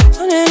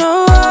 Wanna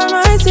know all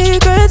my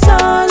secrets,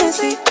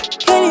 honestly.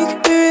 Can you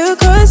keep it real?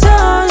 Cause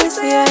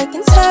honestly, I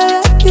can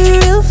tell that you're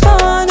real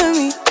fond of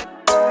me.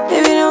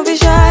 Baby, don't be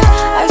shy,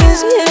 I can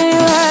see it in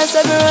your eyes.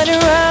 I've been running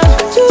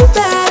around. Too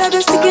bad, I've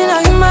been sticking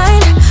on your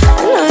mind.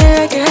 I know you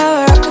like it how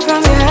I rock it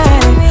from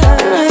behind.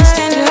 I know you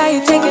stand it, how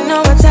you taking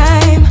all my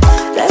time.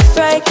 Left,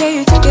 right,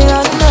 can you take it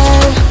all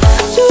night?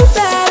 Too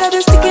bad, I've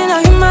been sticking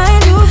on your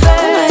mind.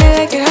 I know you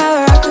like it how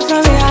I rock it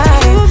from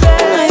behind.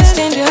 I know you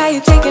stand it, how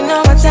you taking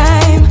all my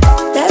time.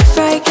 Left,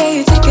 right,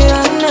 can you take it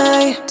all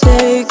night?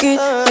 Take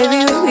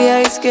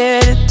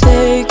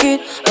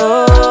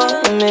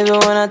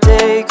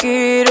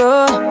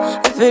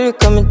feel it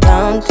coming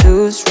down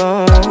too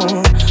strong.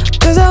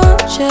 Cause I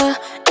want ya,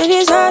 and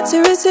it's hard to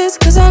resist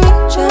cause I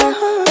need ya.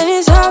 And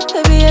it's hard,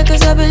 baby, yeah,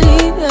 cause I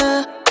believe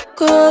ya.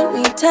 Hold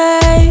me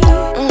tight,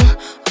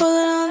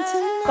 holding on to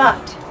me.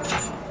 But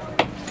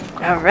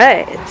All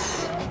right.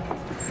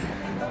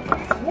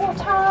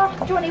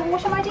 water. Do you want any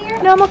water, my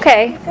dear? No, I'm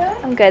okay. Good?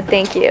 I'm good,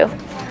 thank you.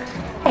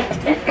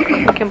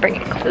 I can bring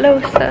it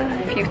closer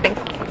if you think.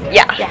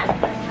 Yeah.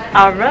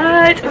 All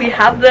right, we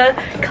have the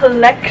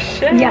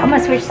collection. Yeah, I'm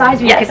gonna switch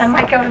sides with you because I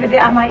might go over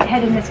there. I might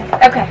head in this way.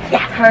 Okay.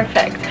 Yeah,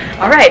 perfect.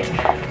 All right,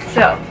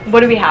 so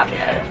what do we have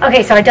here?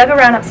 Okay, so I dug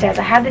around upstairs.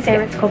 I have this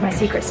area, it's called my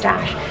secret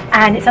stash,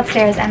 and it's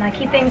upstairs, and I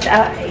keep things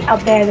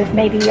up there that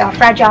maybe are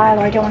fragile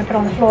or I don't want to put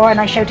on the floor,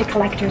 and I show to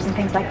collectors and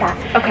things like that.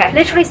 Okay.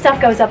 Literally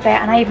stuff goes up there,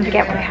 and I even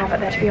forget what I have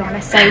up there, to be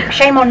honest, so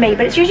shame on me,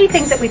 but it's usually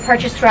things that we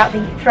purchased throughout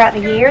the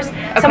years.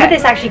 Some of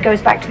this actually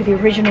goes back to the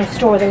original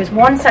store. There was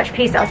one such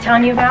piece that I was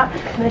telling you about,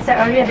 Melissa,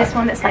 earlier, this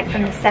one that's like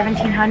from the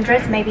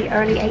 1700s, maybe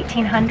early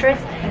 1800s.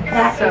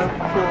 That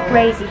is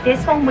crazy.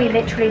 This one we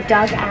literally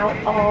dug out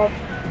of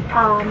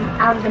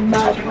the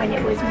mud when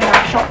it was, when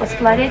our shop was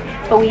flooded,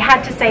 but we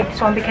had to save this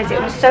one because it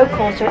was so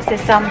cool. So it's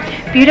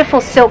this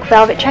beautiful silk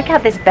velvet. Check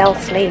out this bell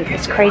sleeve.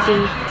 It's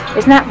crazy.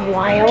 Isn't that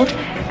wild?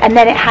 And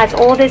then it has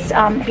all this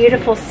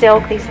beautiful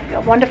silk, these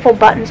wonderful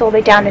buttons all the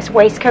way down this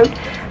waistcoat,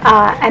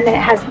 and then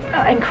it has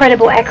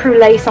incredible ecru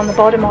lace on the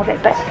bottom of it.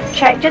 But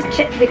check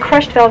the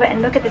crushed velvet,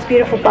 and look at this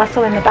beautiful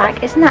bustle in the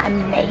back. Isn't that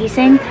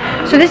amazing?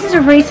 So this is a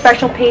really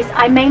special piece.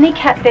 I mainly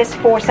kept this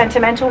for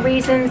sentimental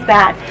reasons,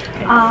 that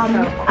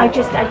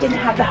I didn't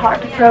have the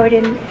heart to throw it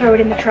in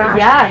the trash.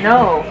 Yeah,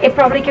 no. It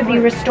probably could be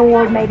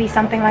restored, maybe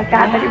something like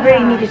that, but it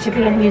really needed to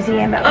be in a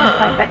museum at one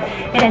point.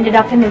 But it ended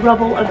up in the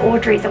rubble of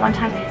Audrey's at one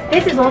time.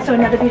 This is also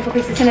another beautiful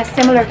piece. It's in a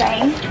similar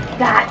vein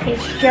that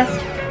is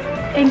just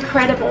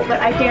incredible,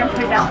 but I daren't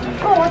put it out on the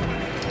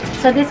floor.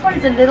 So this one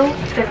is a little,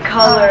 The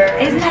color.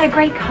 isn't that a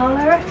great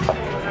color?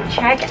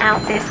 Check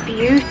out this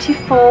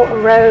beautiful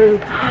robe.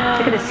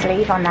 Look at the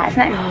sleeve on that.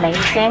 Isn't that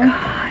amazing?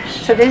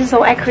 Gosh. So this is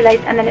all ecru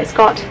lace, and then it's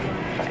got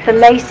the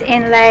lace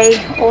inlay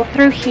all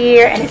through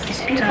here, and it's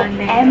this beautiful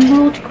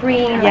emerald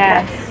green.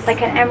 Yes.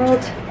 Like an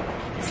emerald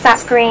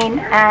sap green,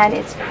 and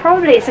it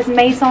says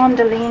Maison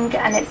de Ligne,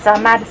 and it's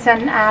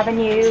Madison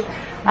Avenue,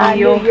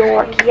 New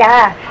York.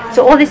 Yeah.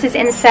 So all this is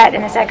inset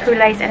and it's ecru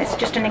lace, and it's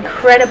just an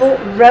incredible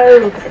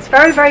robe. It's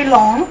very, very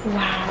long.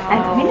 Wow.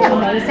 And isn't that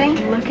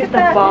amazing? Look at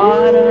the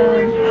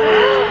bottom.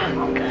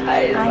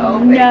 Guys, I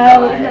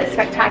know, isn't that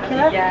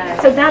spectacular?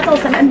 Yes. So that's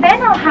awesome. And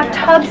then I'll have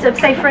tubs of,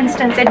 say for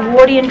instance,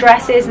 Edwardian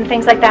dresses and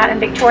things like that, and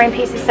Victorian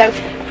pieces. So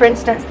for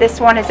instance, this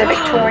one is a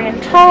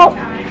Victorian top.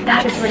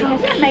 That's really so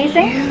isn't that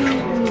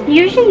amazing?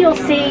 Usually you'll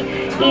see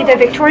either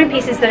Victorian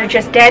pieces that are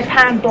just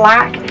deadpan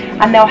black,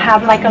 and they'll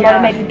have like a lot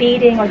of maybe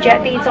beading or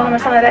jet beads on them or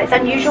something like that. It's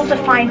unusual to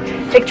find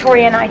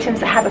Victorian items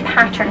that have a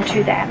pattern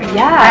to them.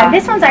 Yeah. And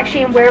this one's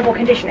actually in wearable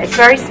condition. It's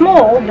very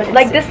small, but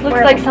Like this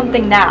looks like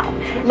something now.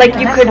 Like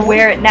you could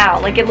wear it now.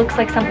 Like it looks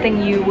like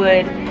something you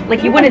would,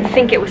 like you wouldn't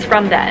think it was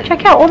from then.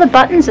 check out all the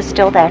buttons are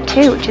still there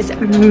too, which is a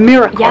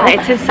miracle. Yeah,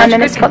 it's in such and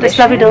then good it's got this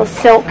lovely little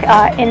silk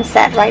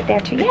inset right there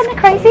too. Yeah, isn't that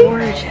crazy?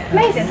 Gorgeous.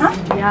 Amazing, huh?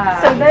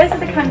 Yeah. So those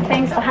are the kind of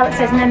things, or how it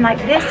says, and then like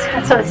this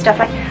sort of stuff.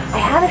 Like I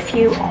have a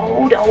few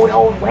old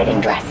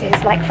wedding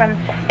dresses, like from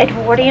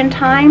Edwardian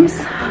times.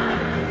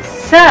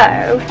 So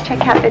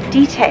check out the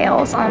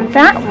details on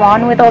that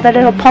one with all the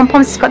little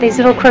pom-poms. It's got these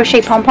little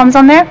crochet pom-poms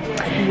on there.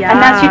 Yeah.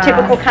 And that's your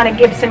typical kind of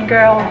Gibson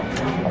girl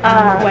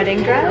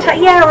wedding dress?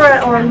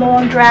 Yeah, or a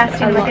lawn dress,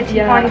 you know, like a tea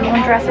party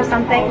lawn dress or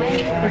something.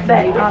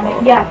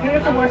 But yeah,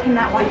 beautiful work in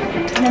that one.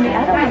 And then the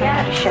other one I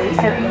have to show you.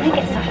 So you might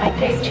get stuff like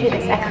this too,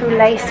 this ecru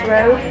lace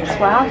robe as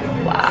well.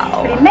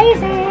 Wow. Pretty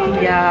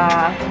amazing.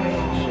 Yeah.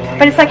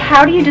 But it's like,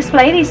 how do you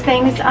display these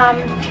things?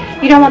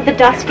 You don't want the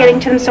dust getting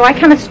to them, so I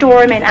kind of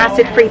store them in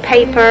acid-free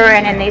paper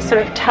and in these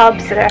sort of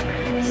tubs that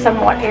are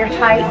somewhat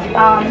airtight.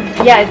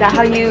 Yeah, is that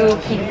how you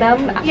keep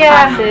them?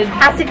 Yeah,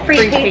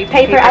 acid-free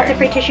paper,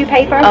 acid-free tissue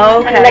paper. Oh,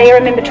 okay. And layer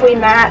them in between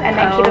that, and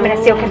then keep them in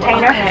a sealed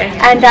container. Okay.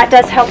 And that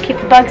does help keep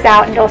the bugs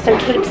out, and also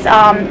keeps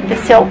the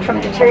silk from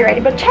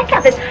deteriorating. But check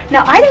out this.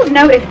 Now, I don't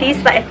know if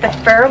if the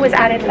fur was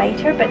added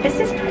later, but this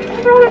is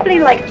probably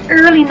like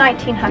early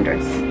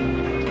 1900s.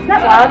 Isn't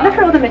that wild? Look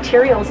at all the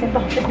materials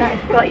involved in that.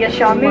 You've got your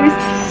charmeuse,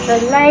 the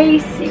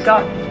lace, you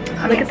got.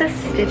 Look at the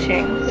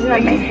stitching. Isn't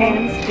that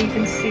amazing? You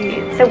can see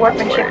It's the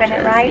workmanship in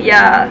it, right?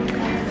 Yeah.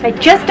 They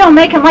just don't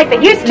make them like they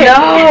used to. No.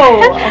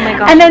 Oh my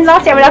gosh. And then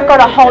lastly, I mean, I've got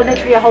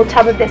literally a whole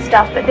tub of this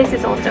stuff, but this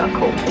is also a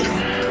cool piece.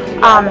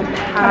 And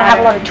I have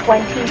a lot of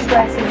 20s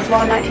dresses, a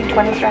lot of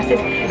 1920s dresses.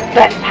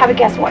 But have a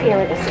guess what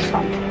era this is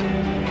from.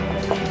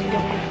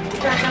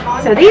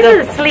 So these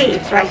are the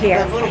sleeves right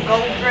here.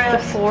 The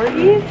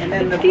 40s? And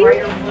then the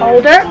brighter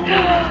Older.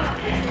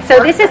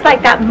 So this is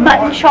like that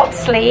mutton chop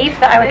sleeve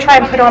that I would try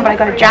and put on, but I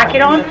got a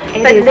jacket on.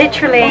 But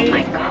literally,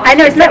 I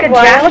know it's like like a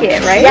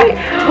jacket, right?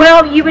 Yeah.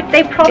 Well,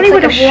 they probably It's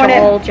would like have a worn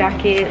shawl it.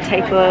 jacket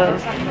type of,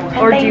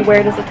 or do you wear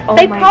it as a? Oh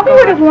They my probably God.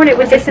 would have worn it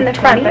with this in the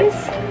front. But,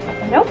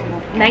 20s? nope.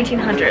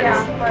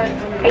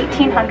 1900s.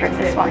 1800s,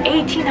 this one.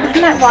 1800s.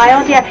 Isn't that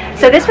wild? Yeah.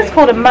 So this was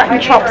called a mutton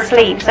chop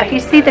sleeve. So if you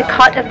see the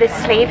cut of this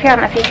sleeve here, I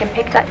don't know if you can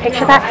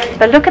picture that,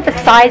 but look at the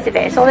size of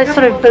it. It's all this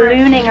sort of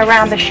ballooning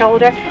around the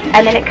shoulder,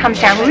 and then it comes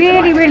down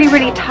really, really,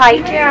 really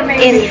tight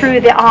in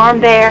through the arm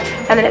there,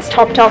 and then it's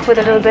topped off with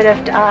a little bit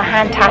of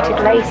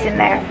hand-tatted lace in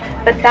there.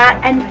 But that,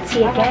 and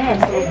see again,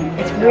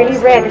 it's really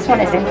rare. This one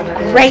is in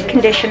great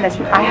condition.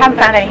 I haven't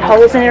found any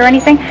holes in it or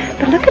anything,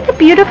 but look at the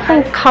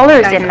beautiful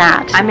colors in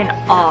that. I'm in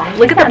awe.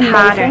 Look at the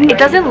pattern. It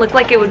doesn't look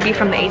like it would be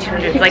from the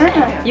 1800s.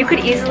 Like, you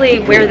could easily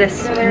wear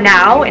this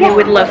now and it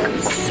would look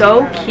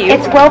so cute.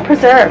 It's well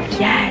preserved.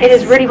 Yes. It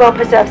is really well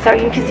preserved. So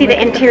you can see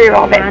the interior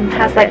of it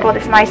has like all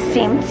this nice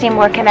seam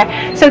work in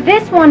there. So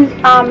this one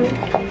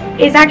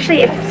is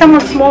actually, if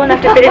someone's small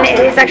enough to fit in it,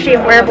 it is actually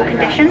in wearable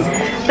condition.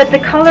 But the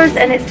colors,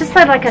 and it's just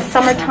like a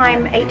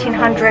summertime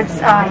 1800s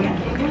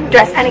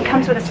dress, and it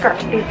comes with a skirt.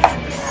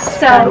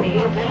 So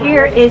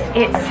here is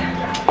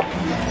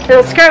its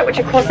little skirt, which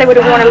of course they would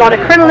have worn a lot of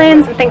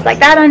crinolines and things like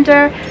that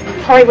under.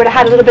 Probably would have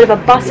had a little bit of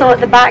a bustle at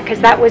the back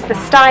because that was the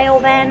style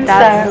then.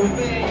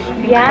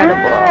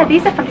 Yeah,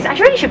 these are fun. I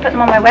really should put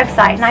them on my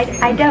website, and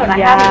I don't. I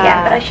haven't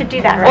yet, but I should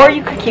do that. Right? Or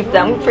you could keep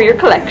them for your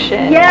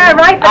collection. Yeah,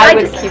 right. But I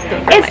would keep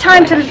them. It's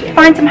time to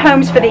find some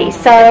homes for these.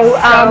 So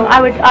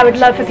I would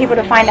love for people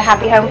to find a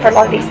happy home for a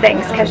lot of these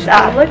things, because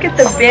look at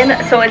the bin.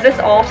 So is this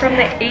all from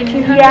the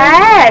 1800s?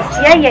 Yes.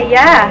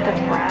 Yeah.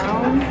 The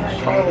brown.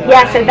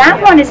 Yeah. So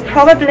that one is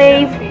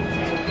probably.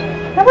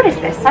 Now, what is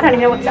this? I don't even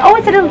know what it's. Oh,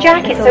 it's a little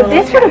jacket. So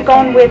this would have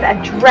gone with a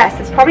dress.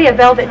 It's probably a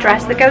velvet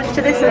dress that goes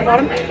to this at the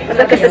bottom. But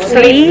look at the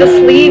sleeves. The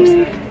sleeves.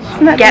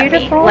 Isn't that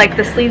beautiful? Like,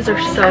 the sleeves are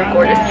so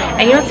gorgeous.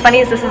 And you know what's funny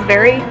is this is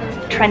very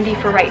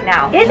trendy for right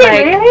now. Is it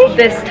really?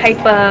 This type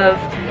of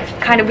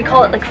kind of, we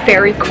call it like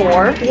fairy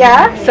core.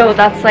 Yeah. So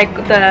that's like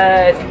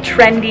the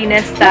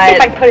trendiness that. Let's see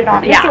if I can put it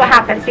on. Let's see what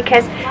happens,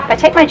 because if I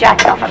take my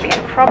jacket off, I'll be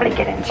able to probably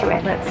get into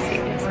it. Let's see.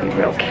 Be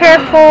real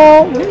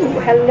careful. Ooh,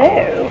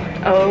 hello.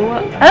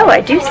 Oh, I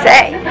do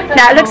say.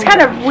 Now it looks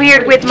kind of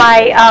weird with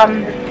my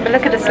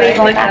look at the sleeve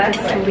on that.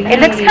 It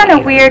looks kind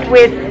of weird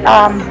with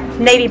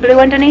navy blue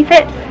underneath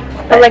it.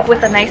 But like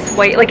with a nice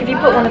white, like if you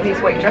put one of these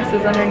white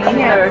dresses underneath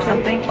it or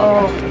something.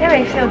 Oh, yeah,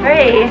 I feel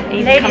very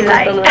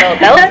ladylike. The little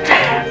belt.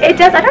 It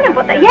does. I don't know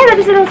what that. Yeah, that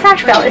is a little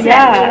sash belt, isn't it? You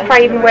can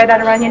probably even wear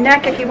that around your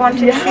neck if you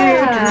wanted to. Oh,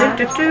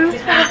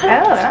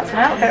 that's an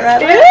outfit right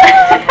there.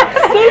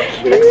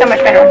 So cute. Looks so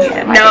much better on you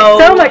than mine. No.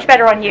 So much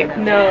better on you.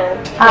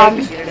 No.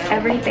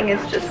 Everything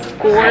is just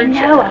gorgeous. I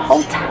know, a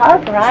whole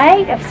tub,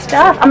 right, of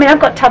stuff. I mean,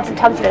 I've got tubs and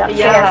tubs of it upstairs.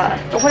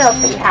 Yeah. But what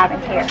else do we have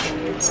in here?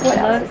 What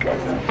else is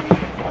this?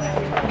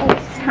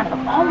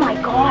 Oh my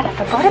God, I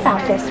forgot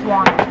about this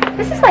one.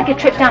 This is like a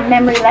trip down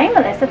memory lane,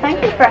 Melissa.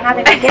 Thank you for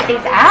having me get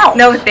these out.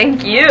 No,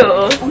 thank you.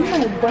 Oh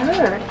my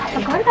word. I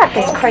forgot about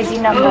this crazy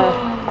number.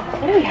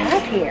 What do we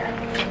have here?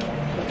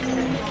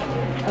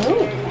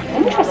 Oh,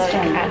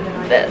 interesting.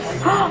 This.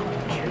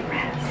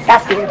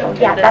 That's beautiful.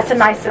 Yeah, that's a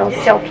nice little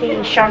silky,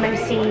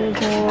 charmeusey.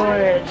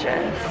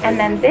 Gorgeous. And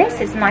then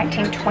this is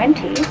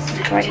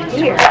 1920s right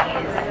here.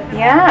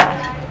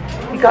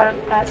 Yeah. You got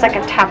it's like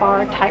a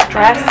tabar type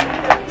dress.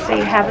 So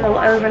you have a little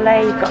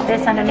overlay, you've got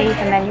this underneath,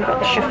 and then you've got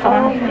the chiffon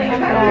on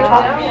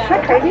top. Isn't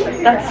that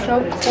crazy? That's so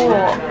cool.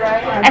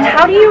 And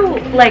how do you,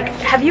 like,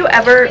 have you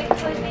ever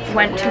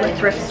went to a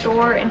thrift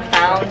store and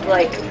found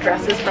like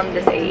dresses from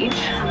this age?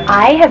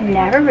 I have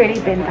never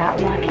really been that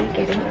lucky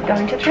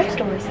going to thrift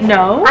stores.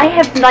 No? I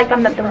have, like,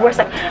 I'm the worst.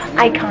 Like,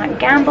 I can't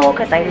gamble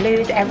because I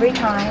lose every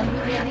time.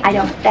 I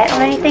don't bet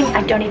on anything.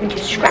 I don't even do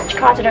scratch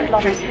cards. I don't do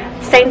lottery.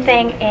 Same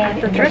thing in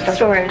the thrift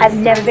stores. I've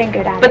never been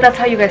good at it. But that's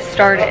how you guys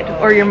started,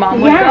 or your mom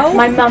would go?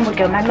 My mum would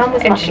go. My mum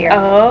was luckier.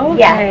 Oh,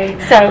 okay.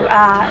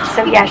 Yeah.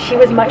 So yeah, she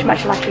was much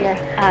luckier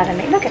than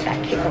me. Look at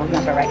that cute little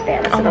number right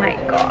there. Oh my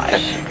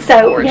gosh.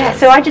 So gorgeous. Yeah,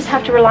 so I just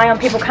have to rely on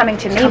people coming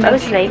to me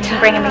mostly to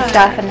bringing me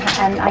stuff,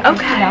 and I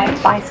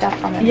can buy stuff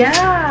from them.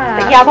 Yeah.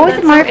 But yeah, I've always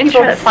admired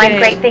people that find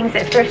great things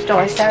at thrift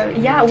stores. So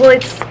yeah, well,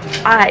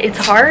 it's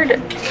hard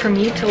for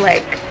me to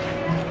like.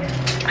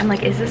 I'm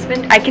like, is this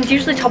vintage? I can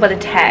usually tell by the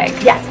tag.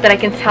 Yes. That I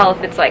can tell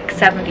if it's like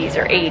 70s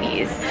or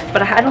 80s.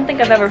 But I don't think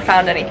I've ever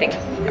found anything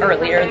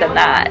earlier than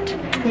that.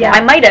 Yeah.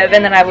 I might have,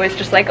 and then I was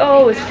just like,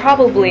 oh, it's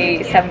probably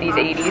 70s,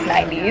 80s,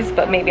 90s,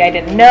 but maybe I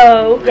didn't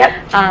know.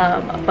 Yep.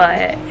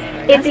 But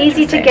it's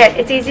easy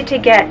to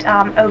get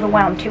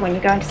overwhelmed too when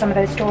you go into some of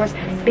those stores,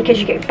 because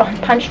you get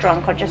punch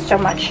drunk or just so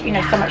much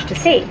to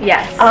see.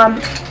 Yes.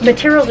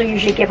 Materials are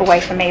usually giveaway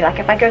for me. Like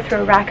if I go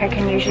through a rack, I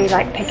can usually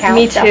like pick out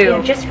stuff. Me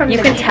too. Just from you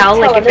can tell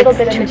like if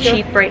it's too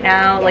cheap right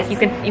now. Yes. Like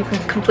you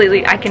can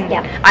completely.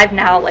 I've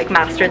now like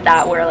mastered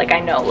that where like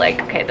I know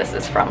like, okay, this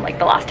is from like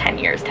the last 10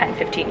 years, 10,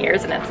 15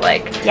 years, and it's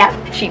like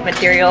cheap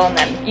material, and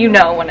then you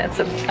know when it's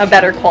a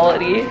better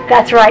quality.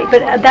 That's right.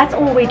 But that's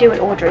all we do at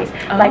Audrey's.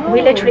 Like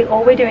we literally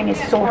all we're doing is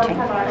sorting.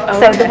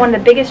 So one of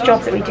the biggest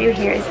jobs that we do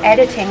here is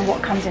editing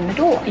what comes in the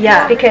door. store.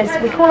 Yeah. Because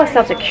we call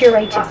ourselves a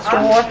curated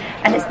store,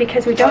 and it's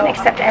because we don't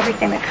accept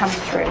everything that comes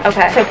through.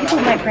 Okay. So people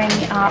might bring,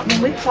 I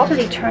mean, we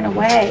probably turn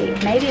away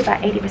maybe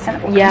about 80%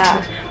 of what Yeah.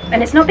 comes through.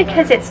 And it's not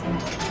because it's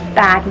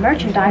bad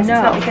merchandise, No.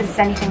 it's not because there's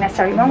anything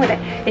necessarily wrong with it.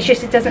 It's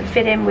just it doesn't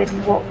fit in with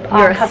what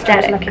our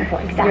customers are looking for.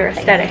 Exactly. Your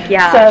aesthetic,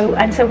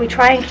 yeah. So we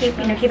try and keep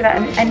that,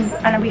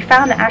 and we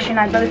found that Ashley and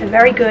I both are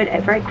very good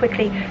at very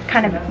quickly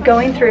kind of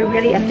going through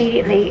really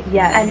immediately,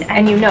 Yes.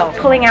 And you know,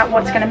 pulling out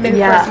what's going to move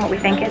Yeah. for us and what we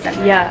think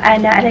isn't. Yeah.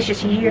 And it's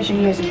just years and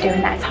years of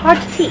doing that. It's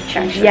hard to teach,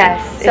 actually.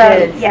 yes, So,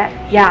 it is.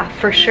 yeah,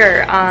 for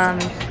sure.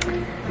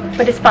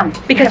 but it's fun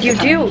Because you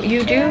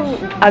Definitely do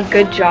a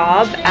good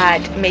job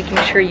at making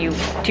sure you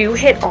do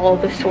hit all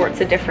the sorts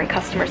of different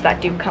customers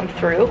that do come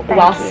through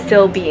while you.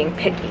 still being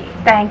picky.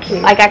 Thank you.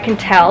 Like I can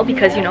tell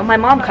because you know my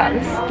mom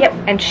comes. Yep.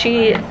 And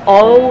she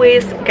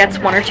always gets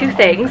one or two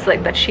things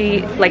like that.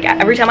 She like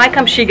every time I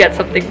come she gets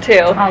something too.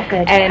 Oh,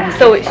 good. And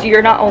so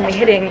you're not only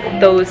hitting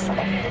those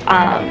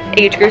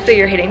age groups, but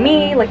you're hitting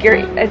me. Like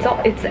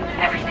it's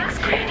everything's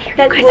great here.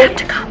 You guys have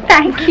to come.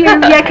 Thank you.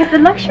 Yeah, because the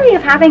luxury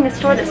of having a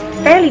store that's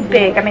fairly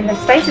big, I mean, the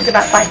space is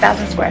about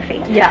 5,000 square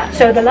feet. Yeah.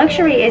 So the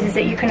luxury is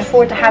that you can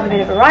afford to have a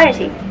bit of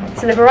variety.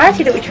 So the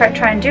variety that we try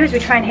and do is we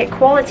try and hit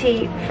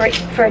quality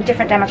for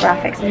different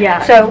demographics.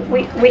 Yeah. So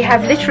we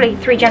have literally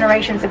 3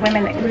 generations of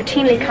women that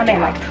routinely come in.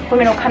 Like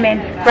women will come in,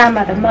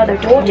 grandmother, mother,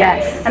 daughter,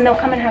 Yes. and they'll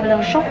come and have a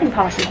little shopping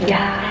party here.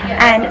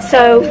 Yeah. And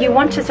so you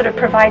want to sort of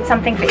provide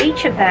something for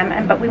each of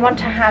them, but we want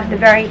to have the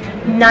very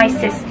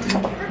nicest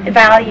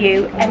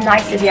value and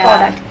nicest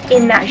product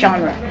in that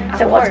genre.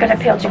 So what's going to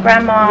appeal to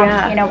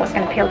grandma, you know, what's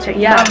going to appeal to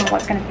your mom,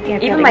 what's going to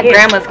appeal even to my you.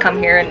 grandma's come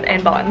here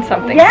and bought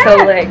something. Yeah, So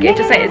like yeah. it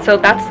just so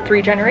that's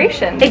 3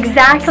 generations.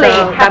 Exactly.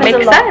 So that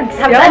makes sense.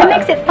 And it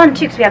makes it fun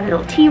too, because we have a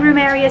little tea room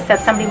area, so if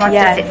somebody wants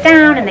Yes. to sit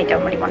down and they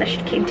don't really want to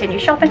continue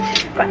shopping,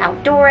 we've got an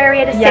outdoor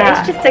area to sit.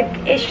 Yeah.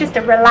 It's just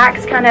a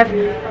relaxed kind of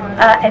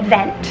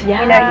event.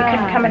 Yeah. You know, you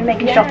can come and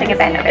make a shopping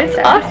event of it. It's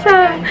So.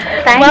 awesome.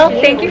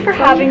 Thank you for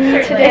having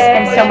me today.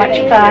 It's been so much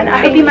fun. I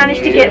hope you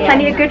managed to get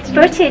plenty of good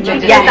footage,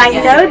 because Yes. I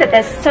know that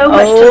there's so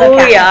much to look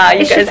at. Yeah,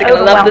 you It's guys just are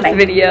gonna love this overwhelming.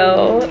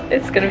 video.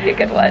 It's gonna be a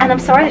good one. And I'm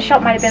sorry the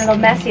shop might have been a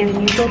little messier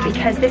than usual,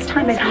 because this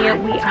time of year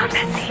we are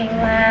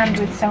slammed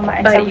with so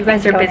much. But you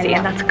guys are busy,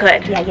 and that's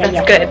good. Yeah,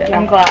 that's good. Yeah.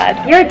 I'm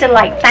glad. You're a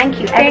delight. Thank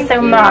you ever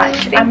so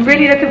much. I'm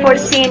really looking forward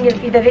to seeing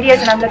the videos,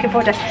 and I'm looking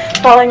forward to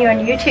following you on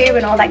YouTube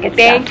and all that good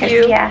stuff. Thank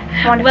you. Yeah,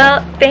 wonderful.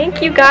 Well,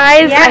 thank you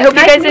guys. Yeah, I hope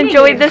you nice guys meeting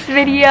enjoyed you. this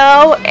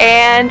video,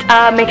 and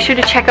make sure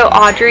to check out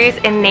Audrey's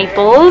in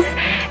Naples.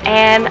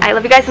 And I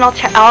love you guys, and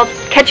I'll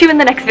catch you in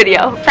the next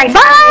video. Thanks.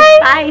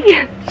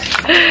 Bye.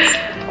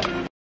 Bye.